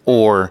game,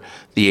 or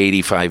the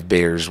 85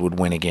 Bears would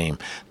win a game.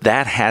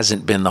 That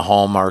hasn't been the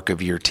hallmark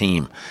of your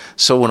team.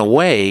 So in a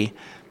way,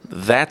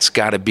 that's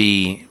got to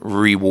be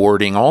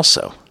rewarding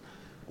also.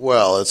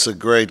 Well, it's a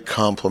great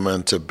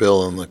compliment to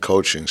Bill and the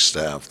coaching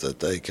staff that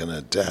they can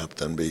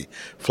adapt and be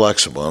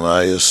flexible. And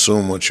I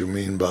assume what you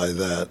mean by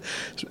that,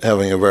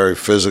 having a very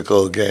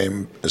physical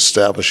game,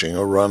 establishing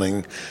a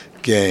running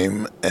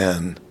game,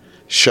 and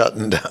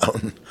shutting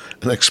down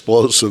an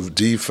explosive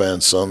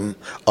offense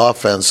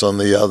on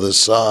the other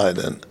side.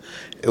 And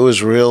it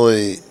was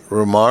really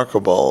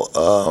remarkable.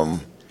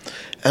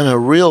 And a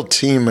real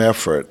team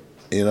effort,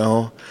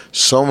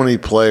 So many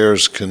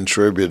players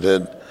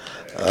contributed.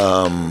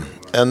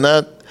 And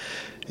that,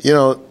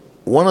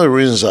 one of the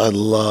reasons I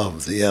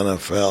love the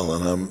NFL,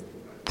 and I'm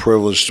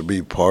privileged to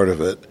be part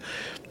of it,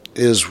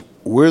 is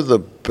we're the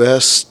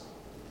best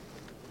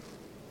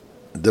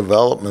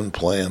development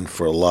plan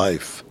for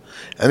life.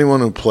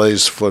 Anyone who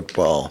plays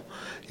football,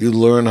 you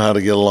learn how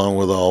to get along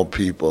with all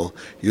people.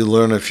 You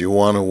learn if you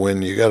want to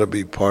win, you got to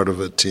be part of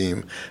a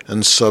team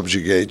and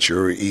subjugate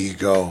your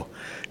ego.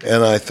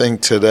 And I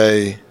think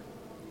today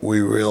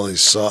we really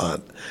saw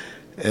it.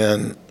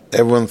 And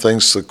everyone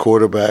thinks the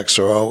quarterbacks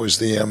are always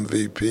the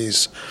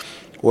MVPs.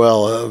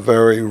 Well, a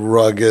very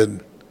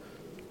rugged,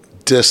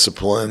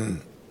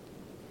 disciplined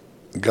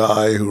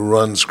guy who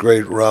runs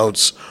great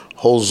routes,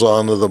 holds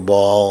on to the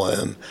ball,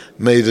 and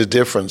made a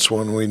difference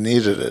when we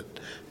needed it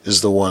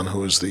is the one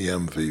who is the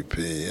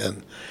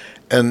MVP.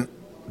 And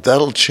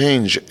that'll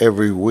change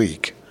every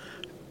week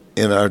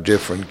in our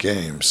different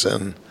games.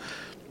 And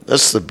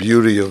that's the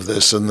beauty of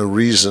this and the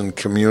reason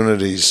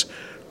communities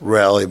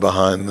rally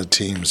behind the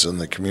teams and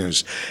the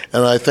communities.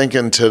 And I think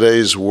in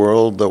today's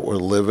world that we're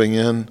living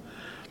in,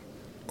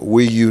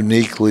 we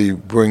uniquely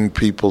bring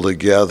people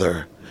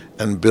together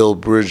and build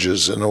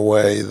bridges in a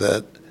way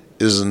that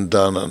isn't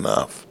done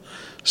enough.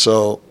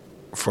 So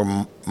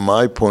from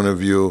my point of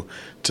view,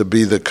 to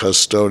be the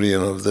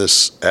custodian of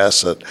this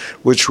asset,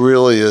 which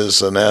really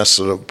is an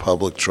asset of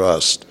public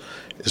trust,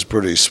 is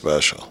pretty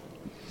special.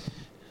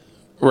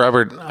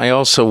 Robert, I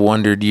also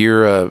wondered,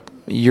 you're a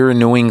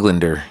New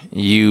Englander.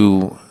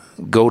 You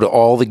go to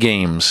all the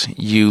games.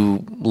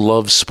 You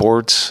love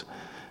sports.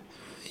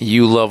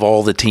 You love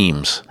all the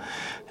teams.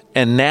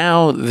 And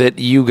now that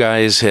you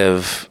guys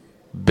have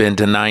been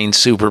to 9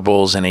 Super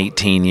Bowls in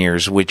 18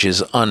 years, which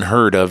is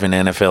unheard of in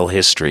NFL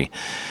history,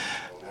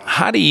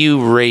 how do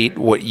you rate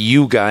what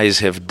you guys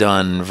have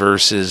done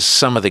versus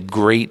some of the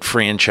great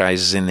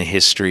franchises in the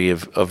history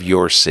of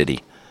your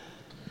city?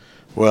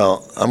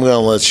 Well, I'm going to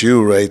let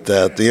you rate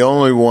that. The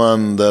only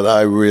one that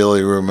I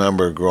really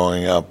remember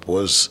growing up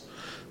was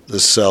the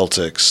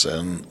Celtics,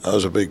 and I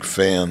was a big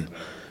fan.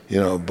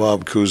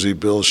 Bob Cousy,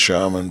 Bill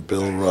Sharman,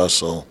 Bill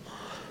Russell,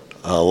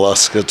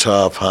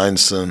 Luskatov,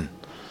 Heinsohn,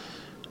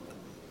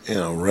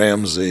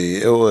 Ramsey.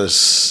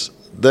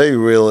 They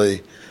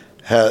really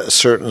had a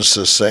certain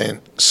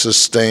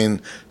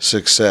sustained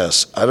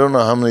success. I don't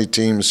know how many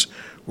teams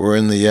were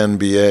in the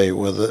NBA,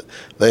 whether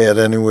they had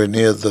anywhere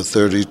near the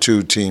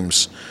 32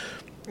 teams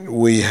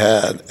we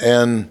had.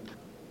 And,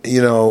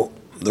 the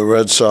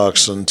Red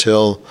Sox,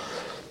 until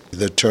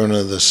the turn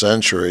of the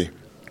century,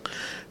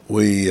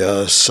 we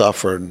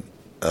suffered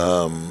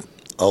a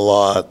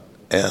lot.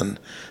 And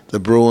the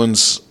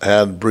Bruins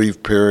had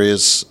brief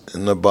periods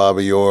in the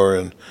Bobby Orr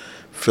and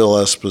Phil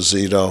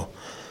Esposito.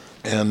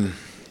 And,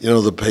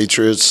 the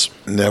Patriots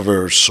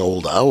never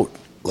sold out,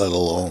 let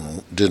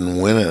alone didn't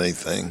win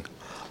anything.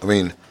 I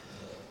mean,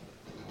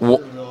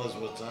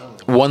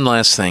 one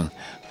last thing.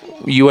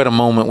 You had a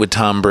moment with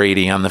Tom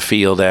Brady on the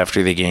field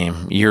after the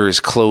game. You're as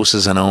close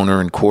as an owner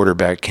and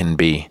quarterback can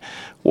be.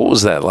 What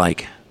was that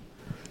like?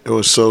 It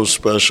was so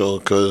special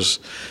because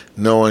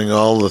knowing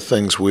all the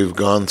things we've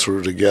gone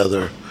through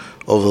together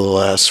over the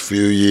last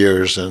few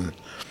years and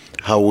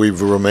how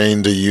we've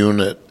remained a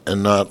unit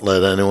and not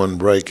let anyone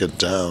break it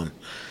down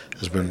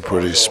has been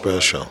pretty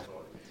special.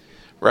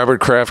 Robert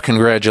Kraft,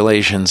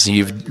 congratulations.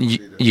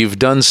 You've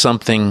done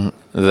something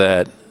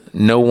that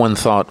no one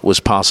thought was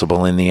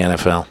possible in the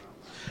NFL.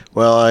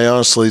 Well, I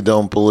honestly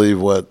don't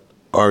believe what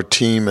our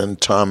team and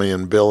Tommy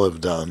and Bill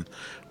have done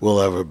will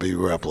ever be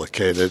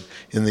replicated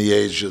in the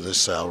age of the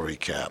salary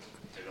cap.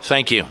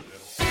 Thank you.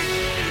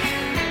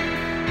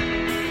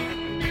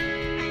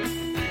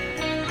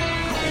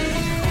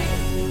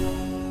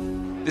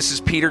 This is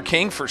Peter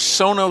King for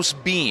Sonos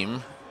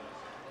Beam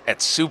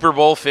at Super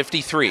Bowl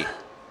 53.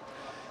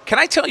 Can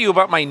I tell you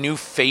about my new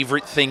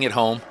favorite thing at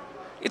home?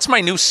 It's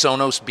my new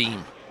Sonos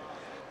Beam.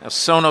 Now,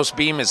 Sonos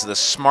Beam is the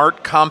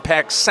smart,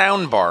 compact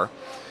soundbar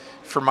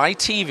for my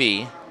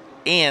TV,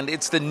 and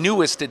it's the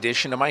newest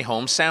addition to my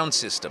home sound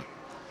system.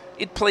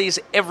 It plays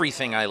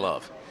everything I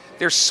love.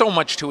 There's so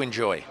much to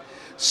enjoy.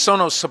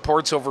 Sonos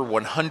supports over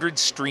 100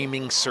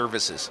 streaming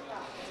services.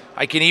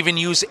 I can even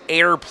use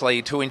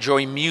AirPlay to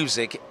enjoy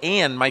music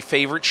and my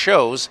favorite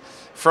shows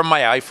from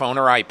my iPhone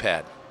or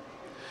iPad.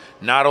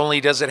 Not only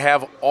does it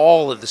have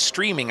all of the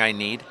streaming I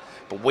need,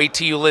 but wait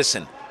till you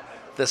listen.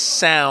 The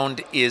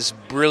sound is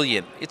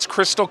brilliant. It's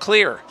crystal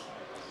clear.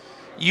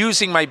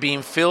 Using my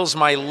Beam fills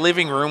my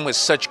living room with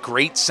such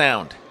great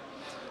sound.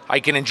 I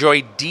can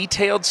enjoy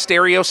detailed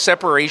stereo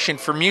separation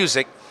for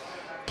music,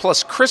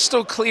 plus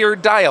crystal clear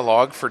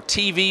dialogue for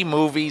TV,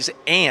 movies,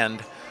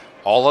 and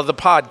all of the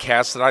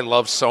podcasts that I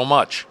love so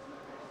much.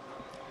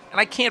 And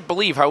I can't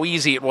believe how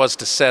easy it was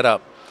to set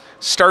up.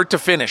 Start to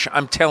finish,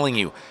 I'm telling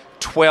you,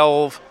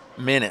 12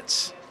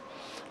 minutes.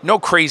 No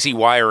crazy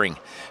wiring.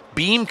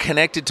 Beam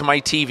connected to my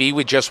TV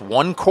with just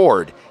one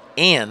cord,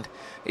 and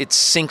it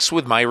syncs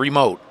with my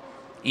remote.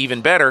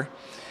 Even better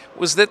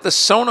was that the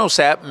Sonos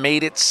app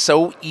made it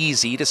so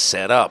easy to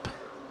set up.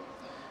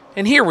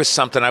 And here was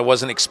something I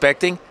wasn't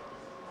expecting.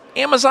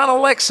 Amazon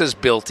Alexa's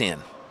built in.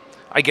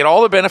 I get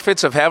all the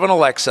benefits of having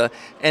Alexa,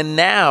 and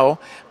now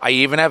I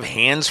even have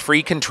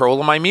hands-free control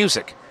of my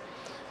music.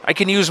 I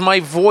can use my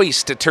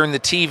voice to turn the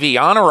TV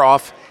on or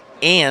off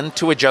and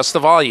to adjust the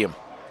volume.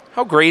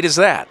 How great is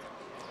that?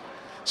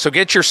 So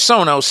get your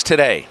Sonos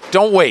today.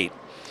 Don't wait.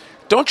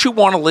 Don't you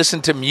want to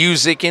listen to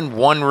music in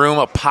one room,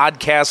 a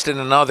podcast in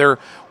another,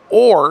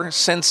 or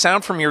send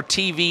sound from your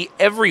TV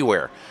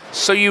everywhere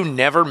so you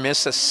never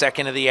miss a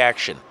second of the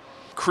action?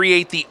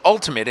 Create the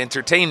ultimate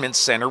entertainment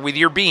center with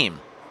your Beam.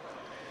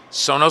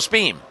 Sonos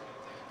Beam.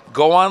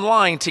 Go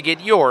online to get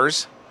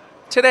yours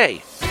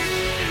today.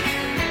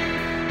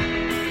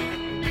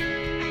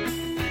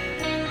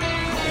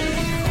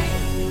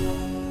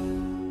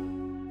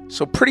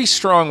 So pretty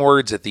strong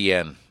words at the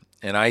end,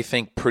 and I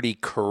think pretty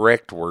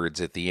correct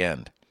words at the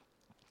end.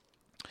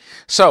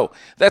 So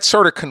that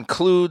sort of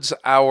concludes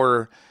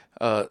our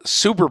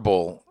Super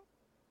Bowl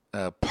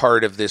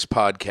part of this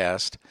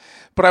podcast.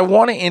 But I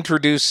want to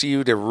introduce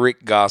you to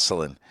Rick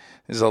Gosselin.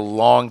 He's a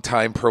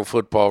longtime pro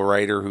football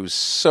writer who's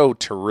so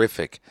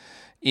terrific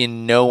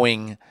in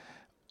knowing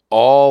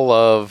all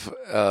of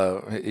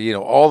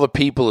all the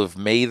people who've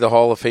made the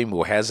Hall of Fame,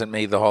 who hasn't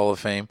made the Hall of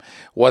Fame,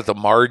 what the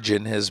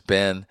margin has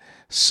been.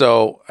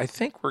 So I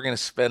think we're going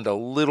to spend a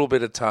little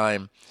bit of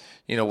time,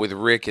 with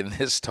Rick in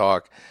this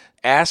talk,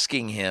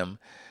 asking him,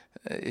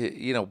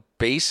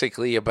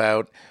 basically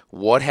about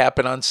what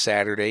happened on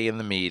Saturday in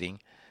the meeting,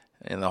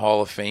 in the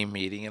Hall of Fame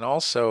meeting, and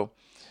also,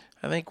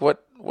 I think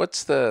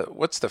what's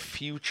the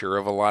future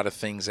of a lot of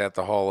things at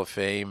the Hall of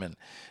Fame, and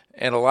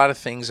a lot of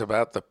things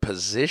about the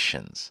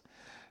positions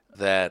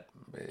that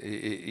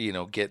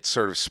get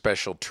sort of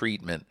special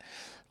treatment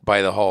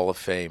by the Hall of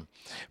Fame.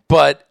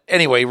 But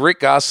anyway,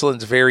 Rick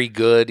Gosselin's very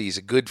good. He's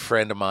a good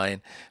friend of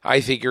mine. I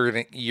think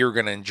you're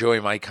gonna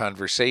enjoy my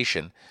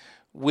conversation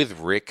with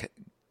Rick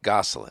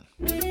Gosselin.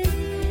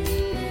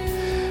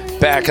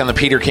 Back on the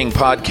Peter King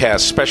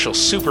Podcast, special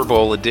Super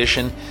Bowl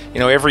edition.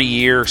 Every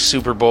year,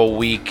 Super Bowl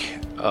week,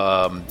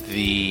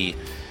 the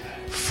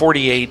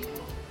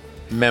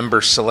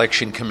 48-member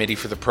selection committee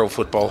for the Pro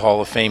Football Hall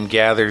of Fame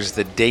gathers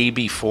the day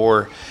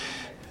before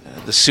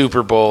the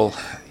Super Bowl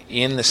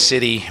in the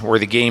city where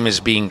the game is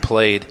being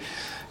played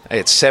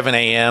at 7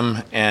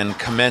 a.m. and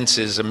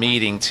commences a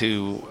meeting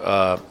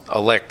to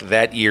elect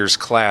that year's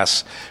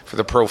class for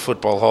the Pro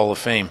Football Hall of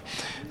Fame.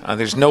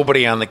 There's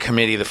nobody on the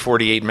committee, the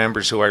 48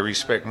 members, who I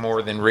respect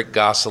more than Rick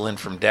Gosselin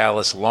from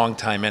Dallas,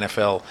 longtime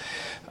NFL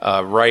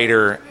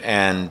writer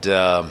and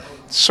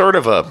sort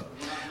of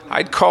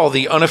I'd call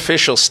the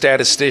unofficial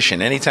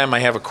statistician. Anytime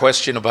I have a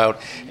question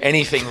about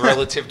anything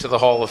relative to the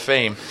Hall of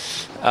Fame,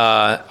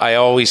 I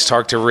always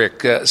talk to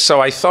Rick. So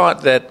I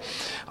thought that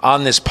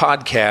on this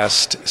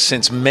podcast,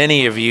 since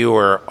many of you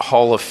are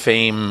Hall of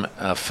Fame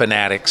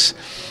fanatics,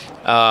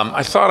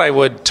 I thought I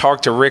would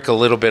talk to Rick a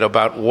little bit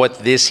about what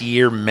this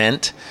year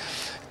meant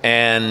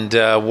and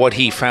what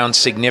he found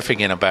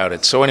significant about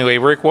it. So anyway,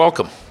 Rick,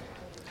 welcome.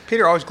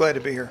 Peter, always glad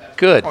to be here.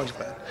 Good. Always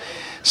glad.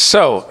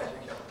 So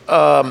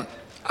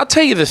I'll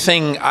tell you the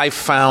thing I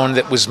found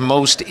that was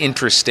most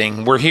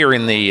interesting. We're here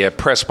in the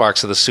press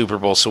box of the Super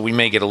Bowl, so we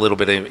may get a little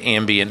bit of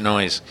ambient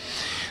noise.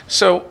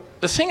 So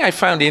the thing I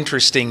found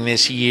interesting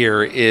this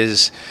year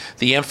is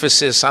the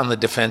emphasis on the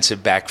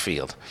defensive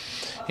backfield.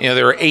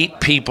 There are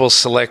 8 people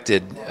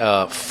selected.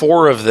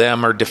 4 of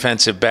them are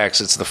defensive backs.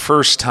 It's the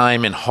first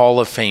time in Hall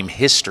of Fame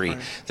history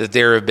that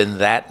there have been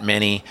that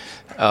many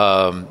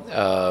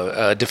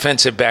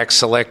defensive backs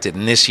selected.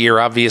 And this year,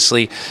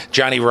 obviously,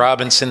 Johnny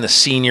Robinson, the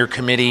senior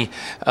committee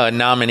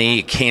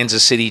nominee,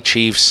 Kansas City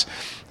Chiefs,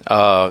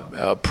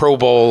 Pro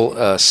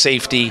Bowl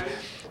safety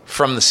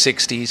from the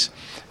 60s.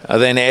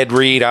 Then Ed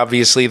Reed,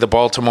 obviously, the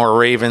Baltimore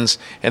Ravens.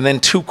 And then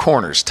 2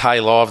 corners, Ty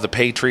Law of the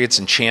Patriots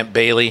and Champ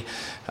Bailey,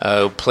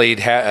 played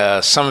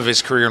some of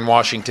his career in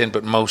Washington,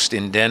 but most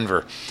in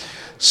Denver.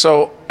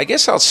 So I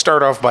guess I'll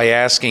start off by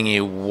asking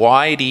you,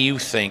 why do you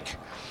think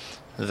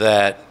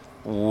that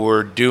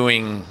we're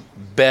doing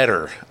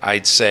better,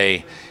 I'd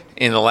say,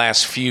 in the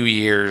last few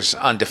years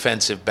on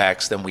defensive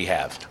backs than we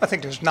have? I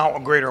think there's now a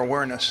greater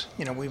awareness.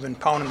 We've been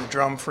pounding the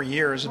drum for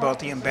years about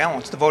the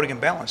imbalance, the voting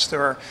imbalance.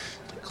 There are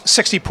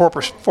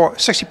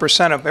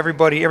 60% of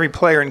every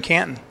player in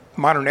Canton,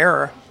 modern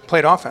era,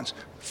 played offense.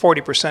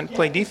 40%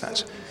 played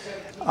defense.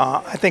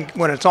 I think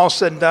when it's all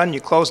said and done, you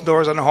close the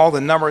doors on the hall,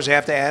 the numbers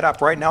have to add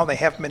up. Right now, they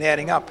haven't been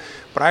adding up.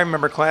 But I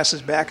remember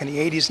classes back in the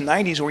 80s and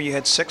 90s where you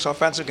had 6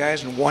 offensive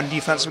guys and 1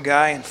 defensive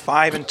guy and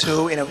 5 and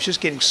 2, and it was just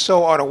getting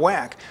so out of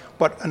whack.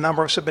 But a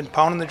number of us have been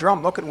pounding the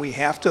drum. Look, we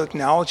have to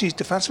acknowledge these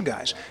defensive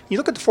guys. You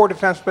look at the 4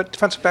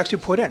 defensive backs you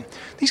put in.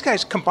 These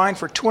guys combined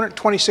for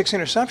 226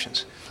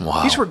 interceptions.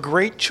 Wow. These were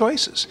great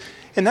choices.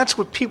 And that's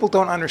what people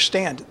don't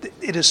understand.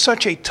 It is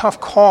such a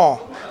tough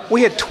call.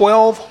 We had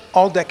 12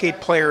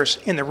 all-decade players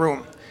in the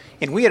room,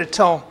 and we had to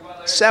tell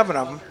 7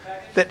 of them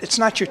that it's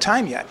not your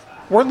time yet.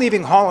 We're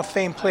leaving Hall of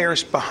Fame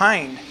players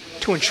behind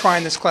to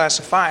enshrine this class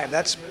of 5.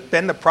 That's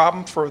been the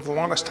problem for the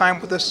longest time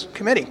with this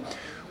committee.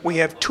 We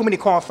have too many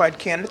qualified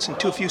candidates and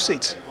too few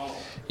seats.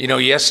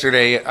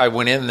 Yesterday I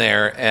went in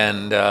there,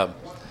 and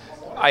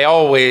I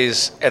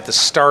always, at the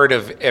start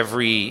of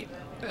every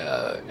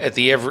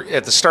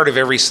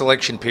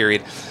selection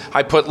period,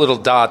 I put little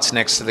dots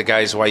next to the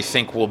guys who I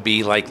think will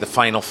be like the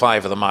final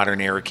 5 of the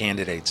modern era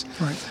candidates.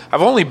 Right.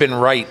 I've only been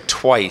right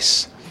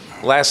twice.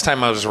 Last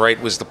time I was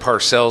right was the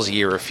Parcells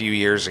year a few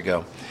years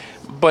ago.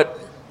 But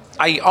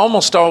I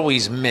almost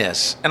always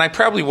miss, and I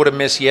probably would have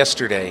missed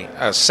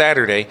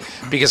Saturday,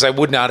 because I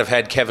would not have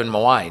had Kevin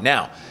Mawai.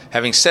 Now,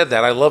 having said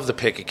that, I love the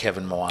pick of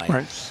Kevin Mawai.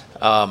 Right.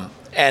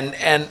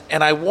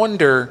 And I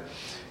wonder,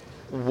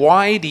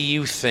 why do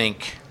you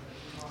think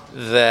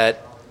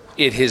that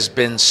it has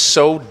been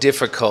so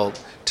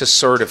difficult to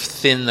sort of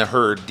thin the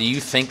herd? Do you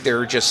think there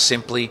are just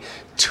simply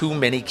too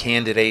many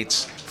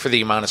candidates for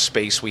the amount of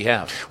space we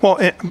have? Well,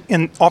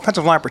 in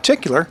offensive line in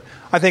particular,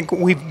 I think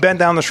we've been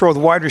down this road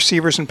with wide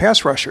receivers and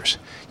pass rushers.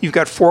 You've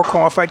got 4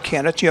 qualified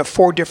candidates. You have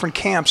 4 different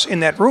camps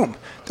in that room.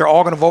 They're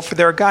all going to vote for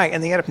their guy,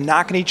 and they end up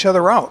knocking each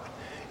other out.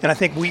 And I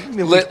think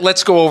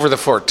let's go over the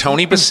 4.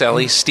 Tony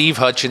Baselli, Steve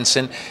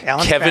Hutchinson,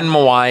 Kevin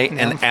Mawai,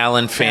 and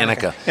Alan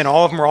Faneca. And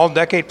all of them are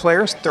all-decade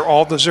players. They're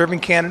all deserving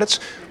candidates.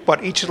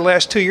 But each of the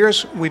last 2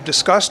 years, we've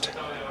discussed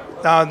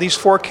these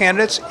 4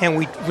 candidates,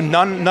 and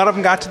none of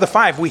them got to the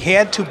 5. We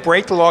had to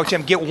break the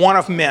logjam, get one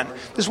of them in.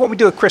 This is what we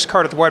do with Chris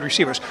Carter, the wide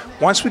receivers.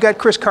 Once we got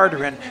Chris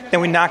Carter in, then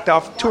we knocked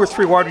off 2 or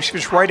 3 wide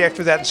receivers right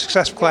after that in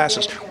successive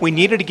classes. We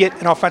needed to get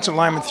an offensive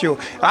lineman through.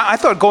 I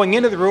thought going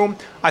into the room,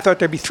 I thought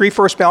there'd be 3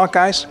 first-ballot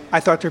guys.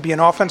 I thought there'd be an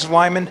offensive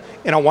lineman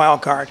and a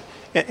wild card.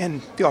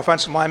 And the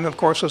offensive lineman, of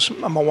course, was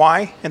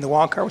Mawai, and the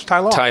wild card was Ty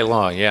Law. Ty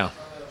Law, yeah.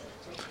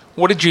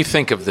 What did you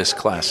think of this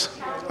class?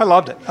 I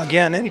loved it.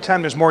 Again,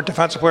 anytime there's more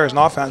defensive players than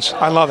offense,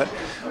 I love it.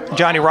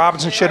 Johnny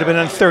Robinson should have been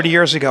in 30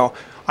 years ago.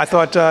 I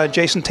thought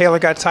Jason Taylor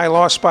got Ty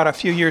Law's spot a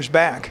few years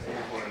back.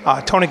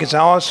 Tony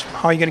Gonzalez,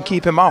 how are you going to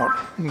keep him out?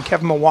 And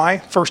Kevin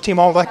Mawai, first-team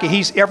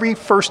All-Decade. Every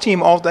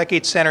first-team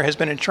All-Decade center has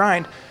been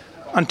enshrined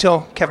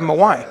until Kevin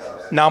Mawai.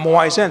 Now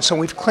Mawai's in, so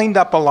we've cleaned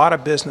up a lot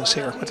of business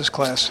here with this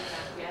class.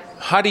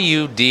 How do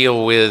you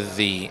deal with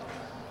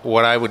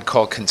what I would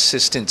call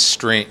consistent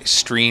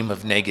stream of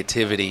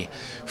negativity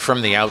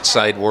from the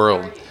outside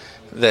world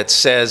that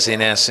says,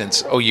 in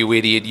essence, "Oh, you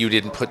idiot, you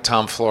didn't put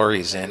Tom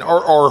Flores in,"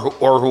 or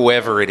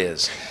whoever it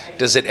is?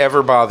 Does it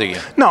ever bother you?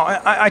 No,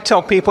 I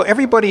tell people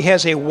everybody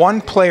has a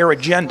one-player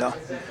agenda,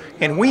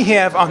 and we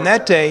have on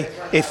that day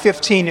a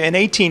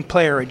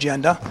 18-player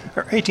agenda,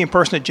 or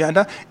 18-person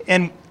agenda,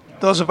 and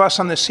those of us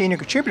on the senior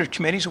contributor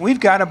committees, we've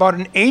got about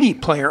an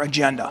 80-player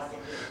agenda.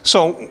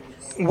 So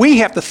we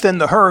have to thin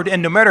the herd,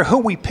 and no matter who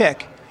we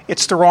pick,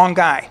 it's the wrong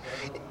guy.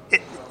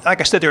 Like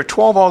I said, there are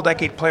 12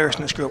 all-decade players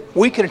in this group.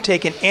 We could have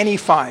taken any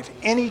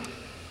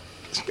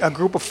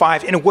group of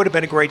 5, and it would have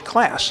been a great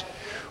class.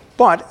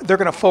 But they're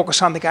going to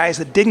focus on the guys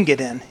that didn't get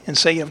in and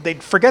say,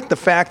 they'd forget the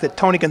fact that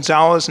Tony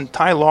Gonzalez and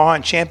Ty Law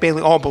and Champ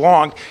Bailey all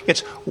belonged.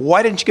 It's,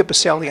 why didn't you get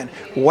Baselli in?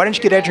 Why didn't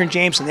you get Adrian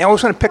James in? They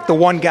always want to pick the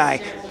one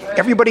guy.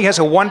 Everybody has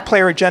a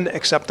one-player agenda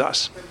except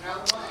us.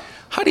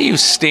 How do you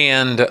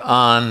stand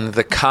on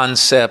the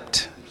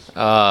concept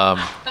of,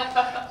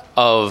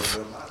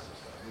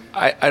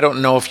 I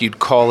don't know if you'd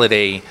call it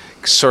a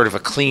sort of a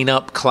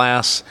cleanup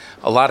class?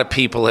 A lot of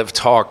people have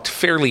talked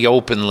fairly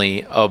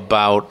openly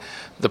about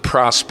the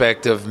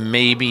prospect of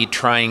maybe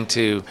trying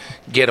to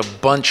get a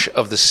bunch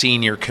of the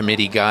senior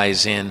committee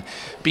guys in?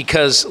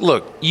 Because,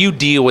 look, you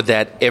deal with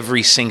that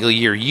every single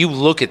year. You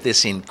look at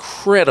this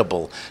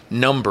incredible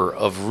number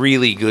of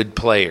really good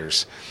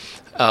players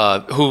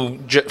who,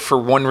 for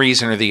one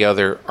reason or the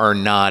other, are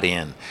not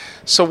in.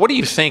 So what do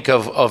you think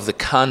of the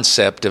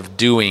concept of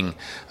doing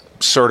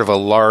sort of a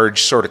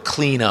large sort of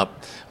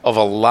cleanup of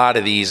a lot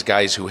of these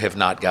guys who have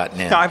not gotten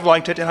in? Yeah, I've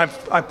liked it, and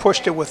I've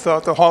pushed it with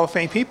the Hall of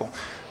Fame people.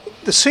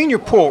 The senior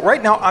pool,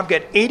 right now I've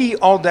got 80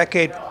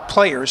 all-decade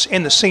players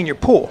in the senior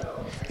pool,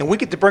 and we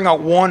get to bring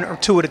out 1 or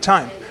 2 at a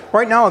time.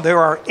 Right now there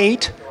are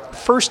 8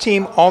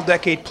 first-team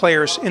all-decade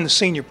players in the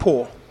senior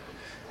pool.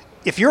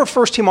 If you're a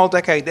first-team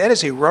all-decade, that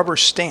is a rubber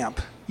stamp.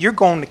 You're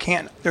going to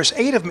Canton. There's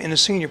 8 of them in the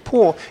senior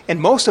pool,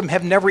 and most of them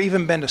have never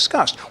even been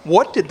discussed.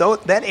 What did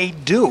that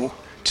 8 do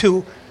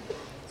to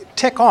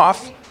tick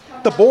off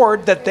the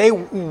board that they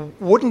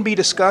wouldn't be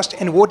discussed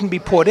and wouldn't be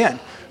put in?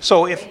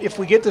 So if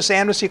we get this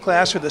amnesty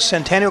class or the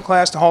centennial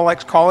class, the Hall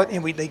likes to call it,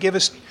 and they give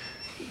us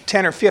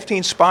 10 or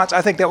 15 spots,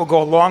 I think that will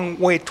go a long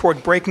way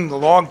toward breaking the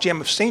log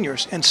jam of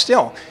seniors. And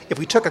still, if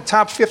we took a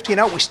top 15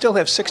 out, we still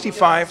have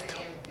 65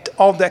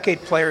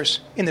 all-decade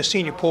players in the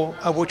senior pool,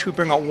 of which we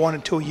bring out 1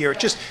 and 2 a year.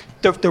 Just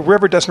the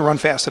river doesn't run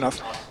fast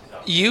enough.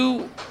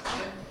 You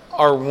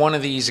are one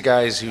of these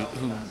guys who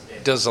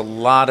does a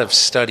lot of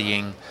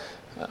studying,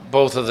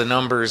 both of the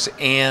numbers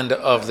and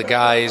of the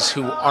guys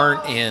who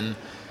aren't in,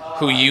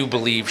 who you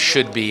believe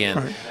should be in.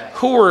 Right.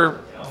 Who are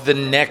the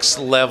next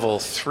level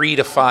 3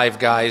 to 5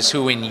 guys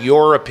who, in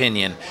your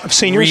opinion,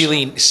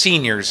 really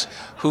seniors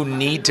who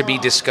need to be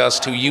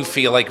discussed, who you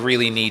feel like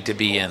really need to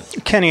be in?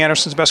 Kenny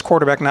Anderson's the best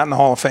quarterback, not in the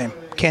Hall of Fame.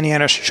 Kenny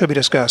Anderson should be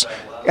discussed.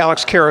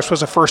 Alex Karras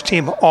was a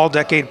first-team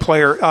all-decade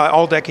player,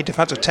 all-decade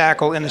defensive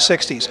tackle in the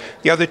 60s.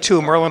 The other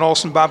 2, Merlin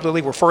Olsen, Bob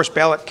Lilly, were first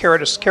ballot.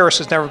 Karras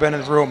has never been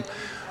in the room.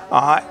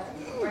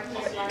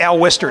 Al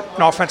Wistert,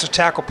 an offensive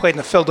tackle, played in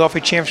the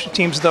Philadelphia championship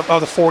teams of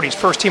the 40s.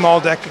 First-team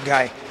all-decade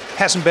guy.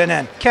 Hasn't been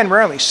in. Ken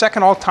Riley,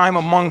 second all-time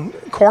among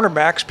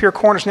cornerbacks, pure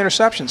corners and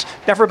interceptions.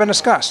 Never been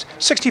discussed.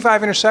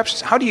 65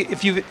 interceptions.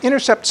 If you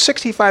intercept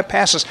 65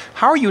 passes,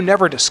 how are you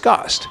never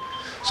discussed?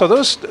 So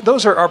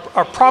those are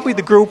probably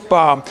the group.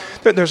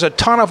 There's a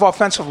ton of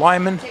offensive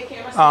linemen.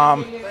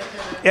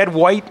 Ed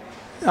White,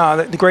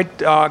 the great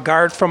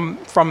guard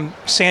from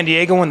San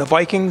Diego and the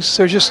Vikings.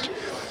 They're just...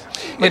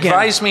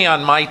 Advise me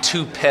on my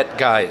 2 pet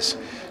guys,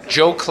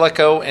 Joe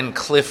Klecko and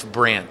Cliff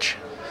Branch.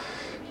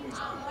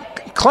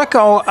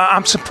 Klecko,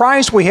 I'm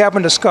surprised we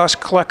haven't discussed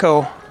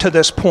Klecko to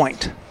this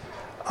point.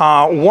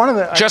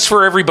 Just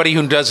for everybody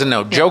who doesn't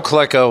know, Joe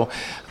Klecko,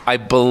 I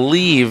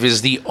believe,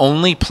 is the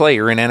only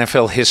player in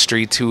NFL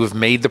history to have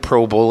made the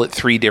Pro Bowl at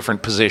 3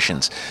 different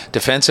positions: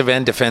 defensive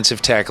end,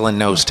 defensive tackle, and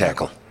nose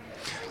tackle.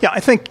 Yeah, I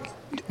think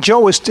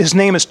Joe his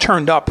name is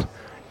turned up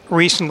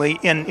recently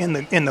in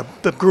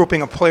the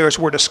grouping of players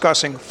we're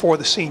discussing for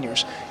the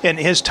seniors, and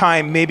his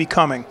time may be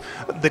coming.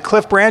 The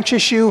Cliff Branch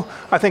issue,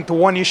 I think the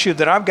one issue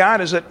that I've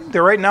got is that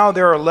right now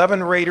there are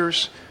 11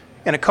 Raiders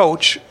and a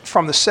coach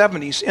from the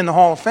 70s in the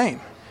Hall of Fame.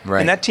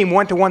 Right. And that team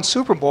went to 1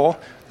 Super Bowl.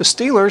 The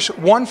Steelers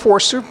won 4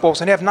 Super Bowls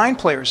and have 9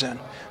 players in.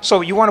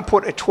 So you want to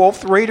put a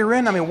 12th Raider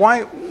in? I mean,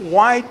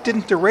 why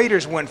didn't the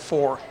Raiders win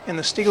 4 and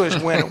the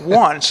Steelers win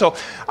 1? So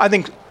I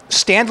think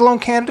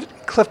standalone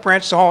candidate, Cliff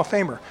Branch is a Hall of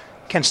Famer.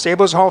 Ken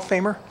Stabler is a Hall of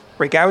Famer.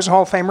 Ray Guy was a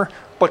Hall of Famer.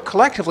 But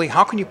collectively,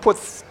 how can you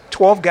put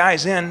 12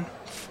 guys in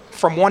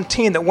from one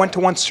team that went to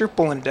 1 Super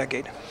Bowl in a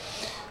decade?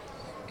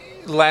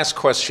 Last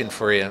question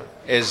for you.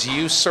 As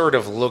you sort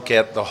of look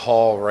at the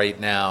Hall right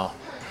now,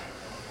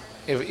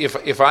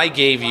 if I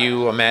gave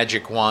you a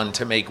magic wand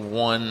to make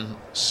one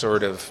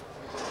sort of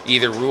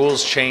either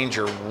rules change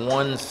or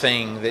one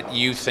thing that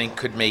you think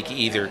could make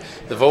either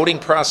the voting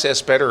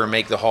process better or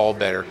make the Hall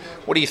better,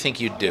 what do you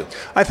think you'd do?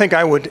 I think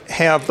I would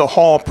have the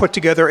Hall put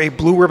together a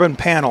blue ribbon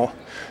panel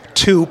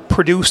to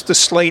produce the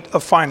slate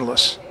of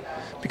finalists.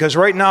 Because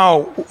right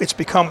now it's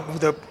become,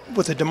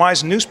 with the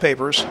demise of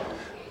newspapers,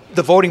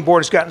 the voting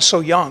board has gotten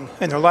so young,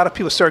 and there are a lot of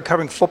people who started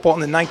covering football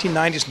in the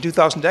 1990s and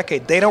 2000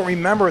 decade. They don't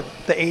remember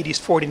the 80s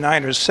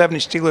 49ers,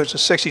 70s Steelers, the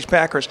 60s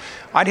Packers.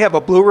 I'd have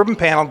a blue ribbon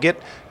panel,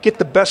 get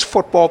the best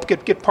football,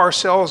 get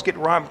Parcells, get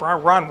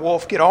Ron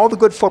Wolf, get all the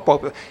good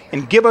football,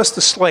 and give us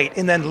the slate,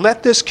 and then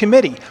let this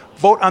committee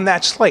vote on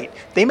that slate.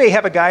 They may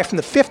have a guy from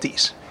the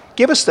 50s.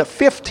 Give us the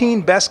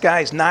 15 best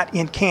guys not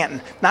in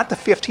Canton, not the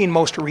 15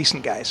 most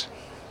recent guys.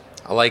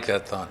 I like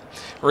that thought.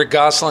 Rick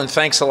Gosselin,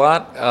 thanks a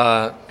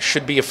lot.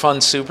 Should be a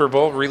fun Super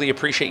Bowl. Really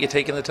appreciate you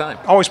taking the time.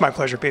 Always my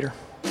pleasure, Peter.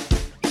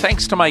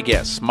 Thanks to my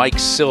guests, Mike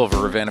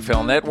Silver of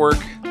NFL Network,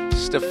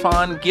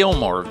 Stephon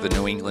Gilmore of the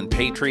New England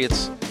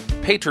Patriots,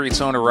 Patriots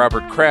owner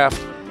Robert Kraft,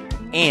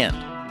 and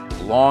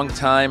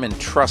longtime and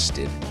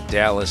trusted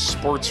Dallas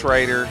sports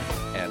writer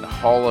and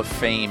Hall of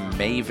Fame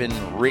maven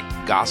Rick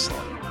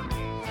Gosselin.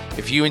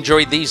 If you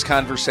enjoyed these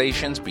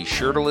conversations, be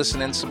sure to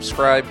listen and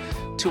subscribe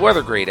to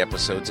other great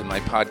episodes in my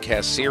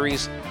podcast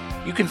series.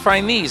 You can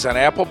find these on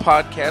Apple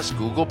Podcasts,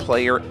 Google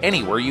Play, or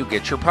anywhere you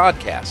get your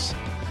podcasts.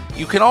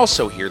 You can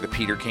also hear the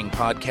Peter King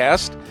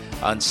Podcast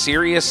on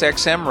Sirius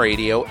XM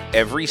Radio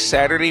every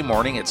Saturday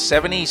morning at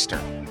 7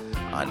 Eastern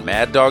on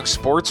Mad Dog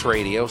Sports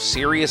Radio,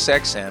 Sirius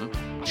XM,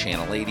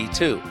 Channel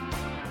 82.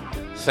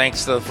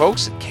 Thanks to the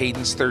folks at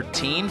Cadence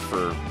 13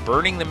 for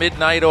burning the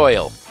midnight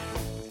oil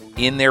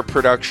in their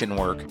production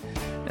work.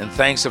 And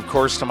thanks, of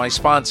course, to my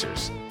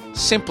sponsors,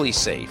 Simply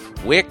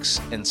Safe, Wix,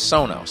 and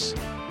Sonos.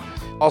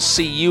 I'll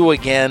see you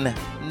again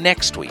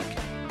next week.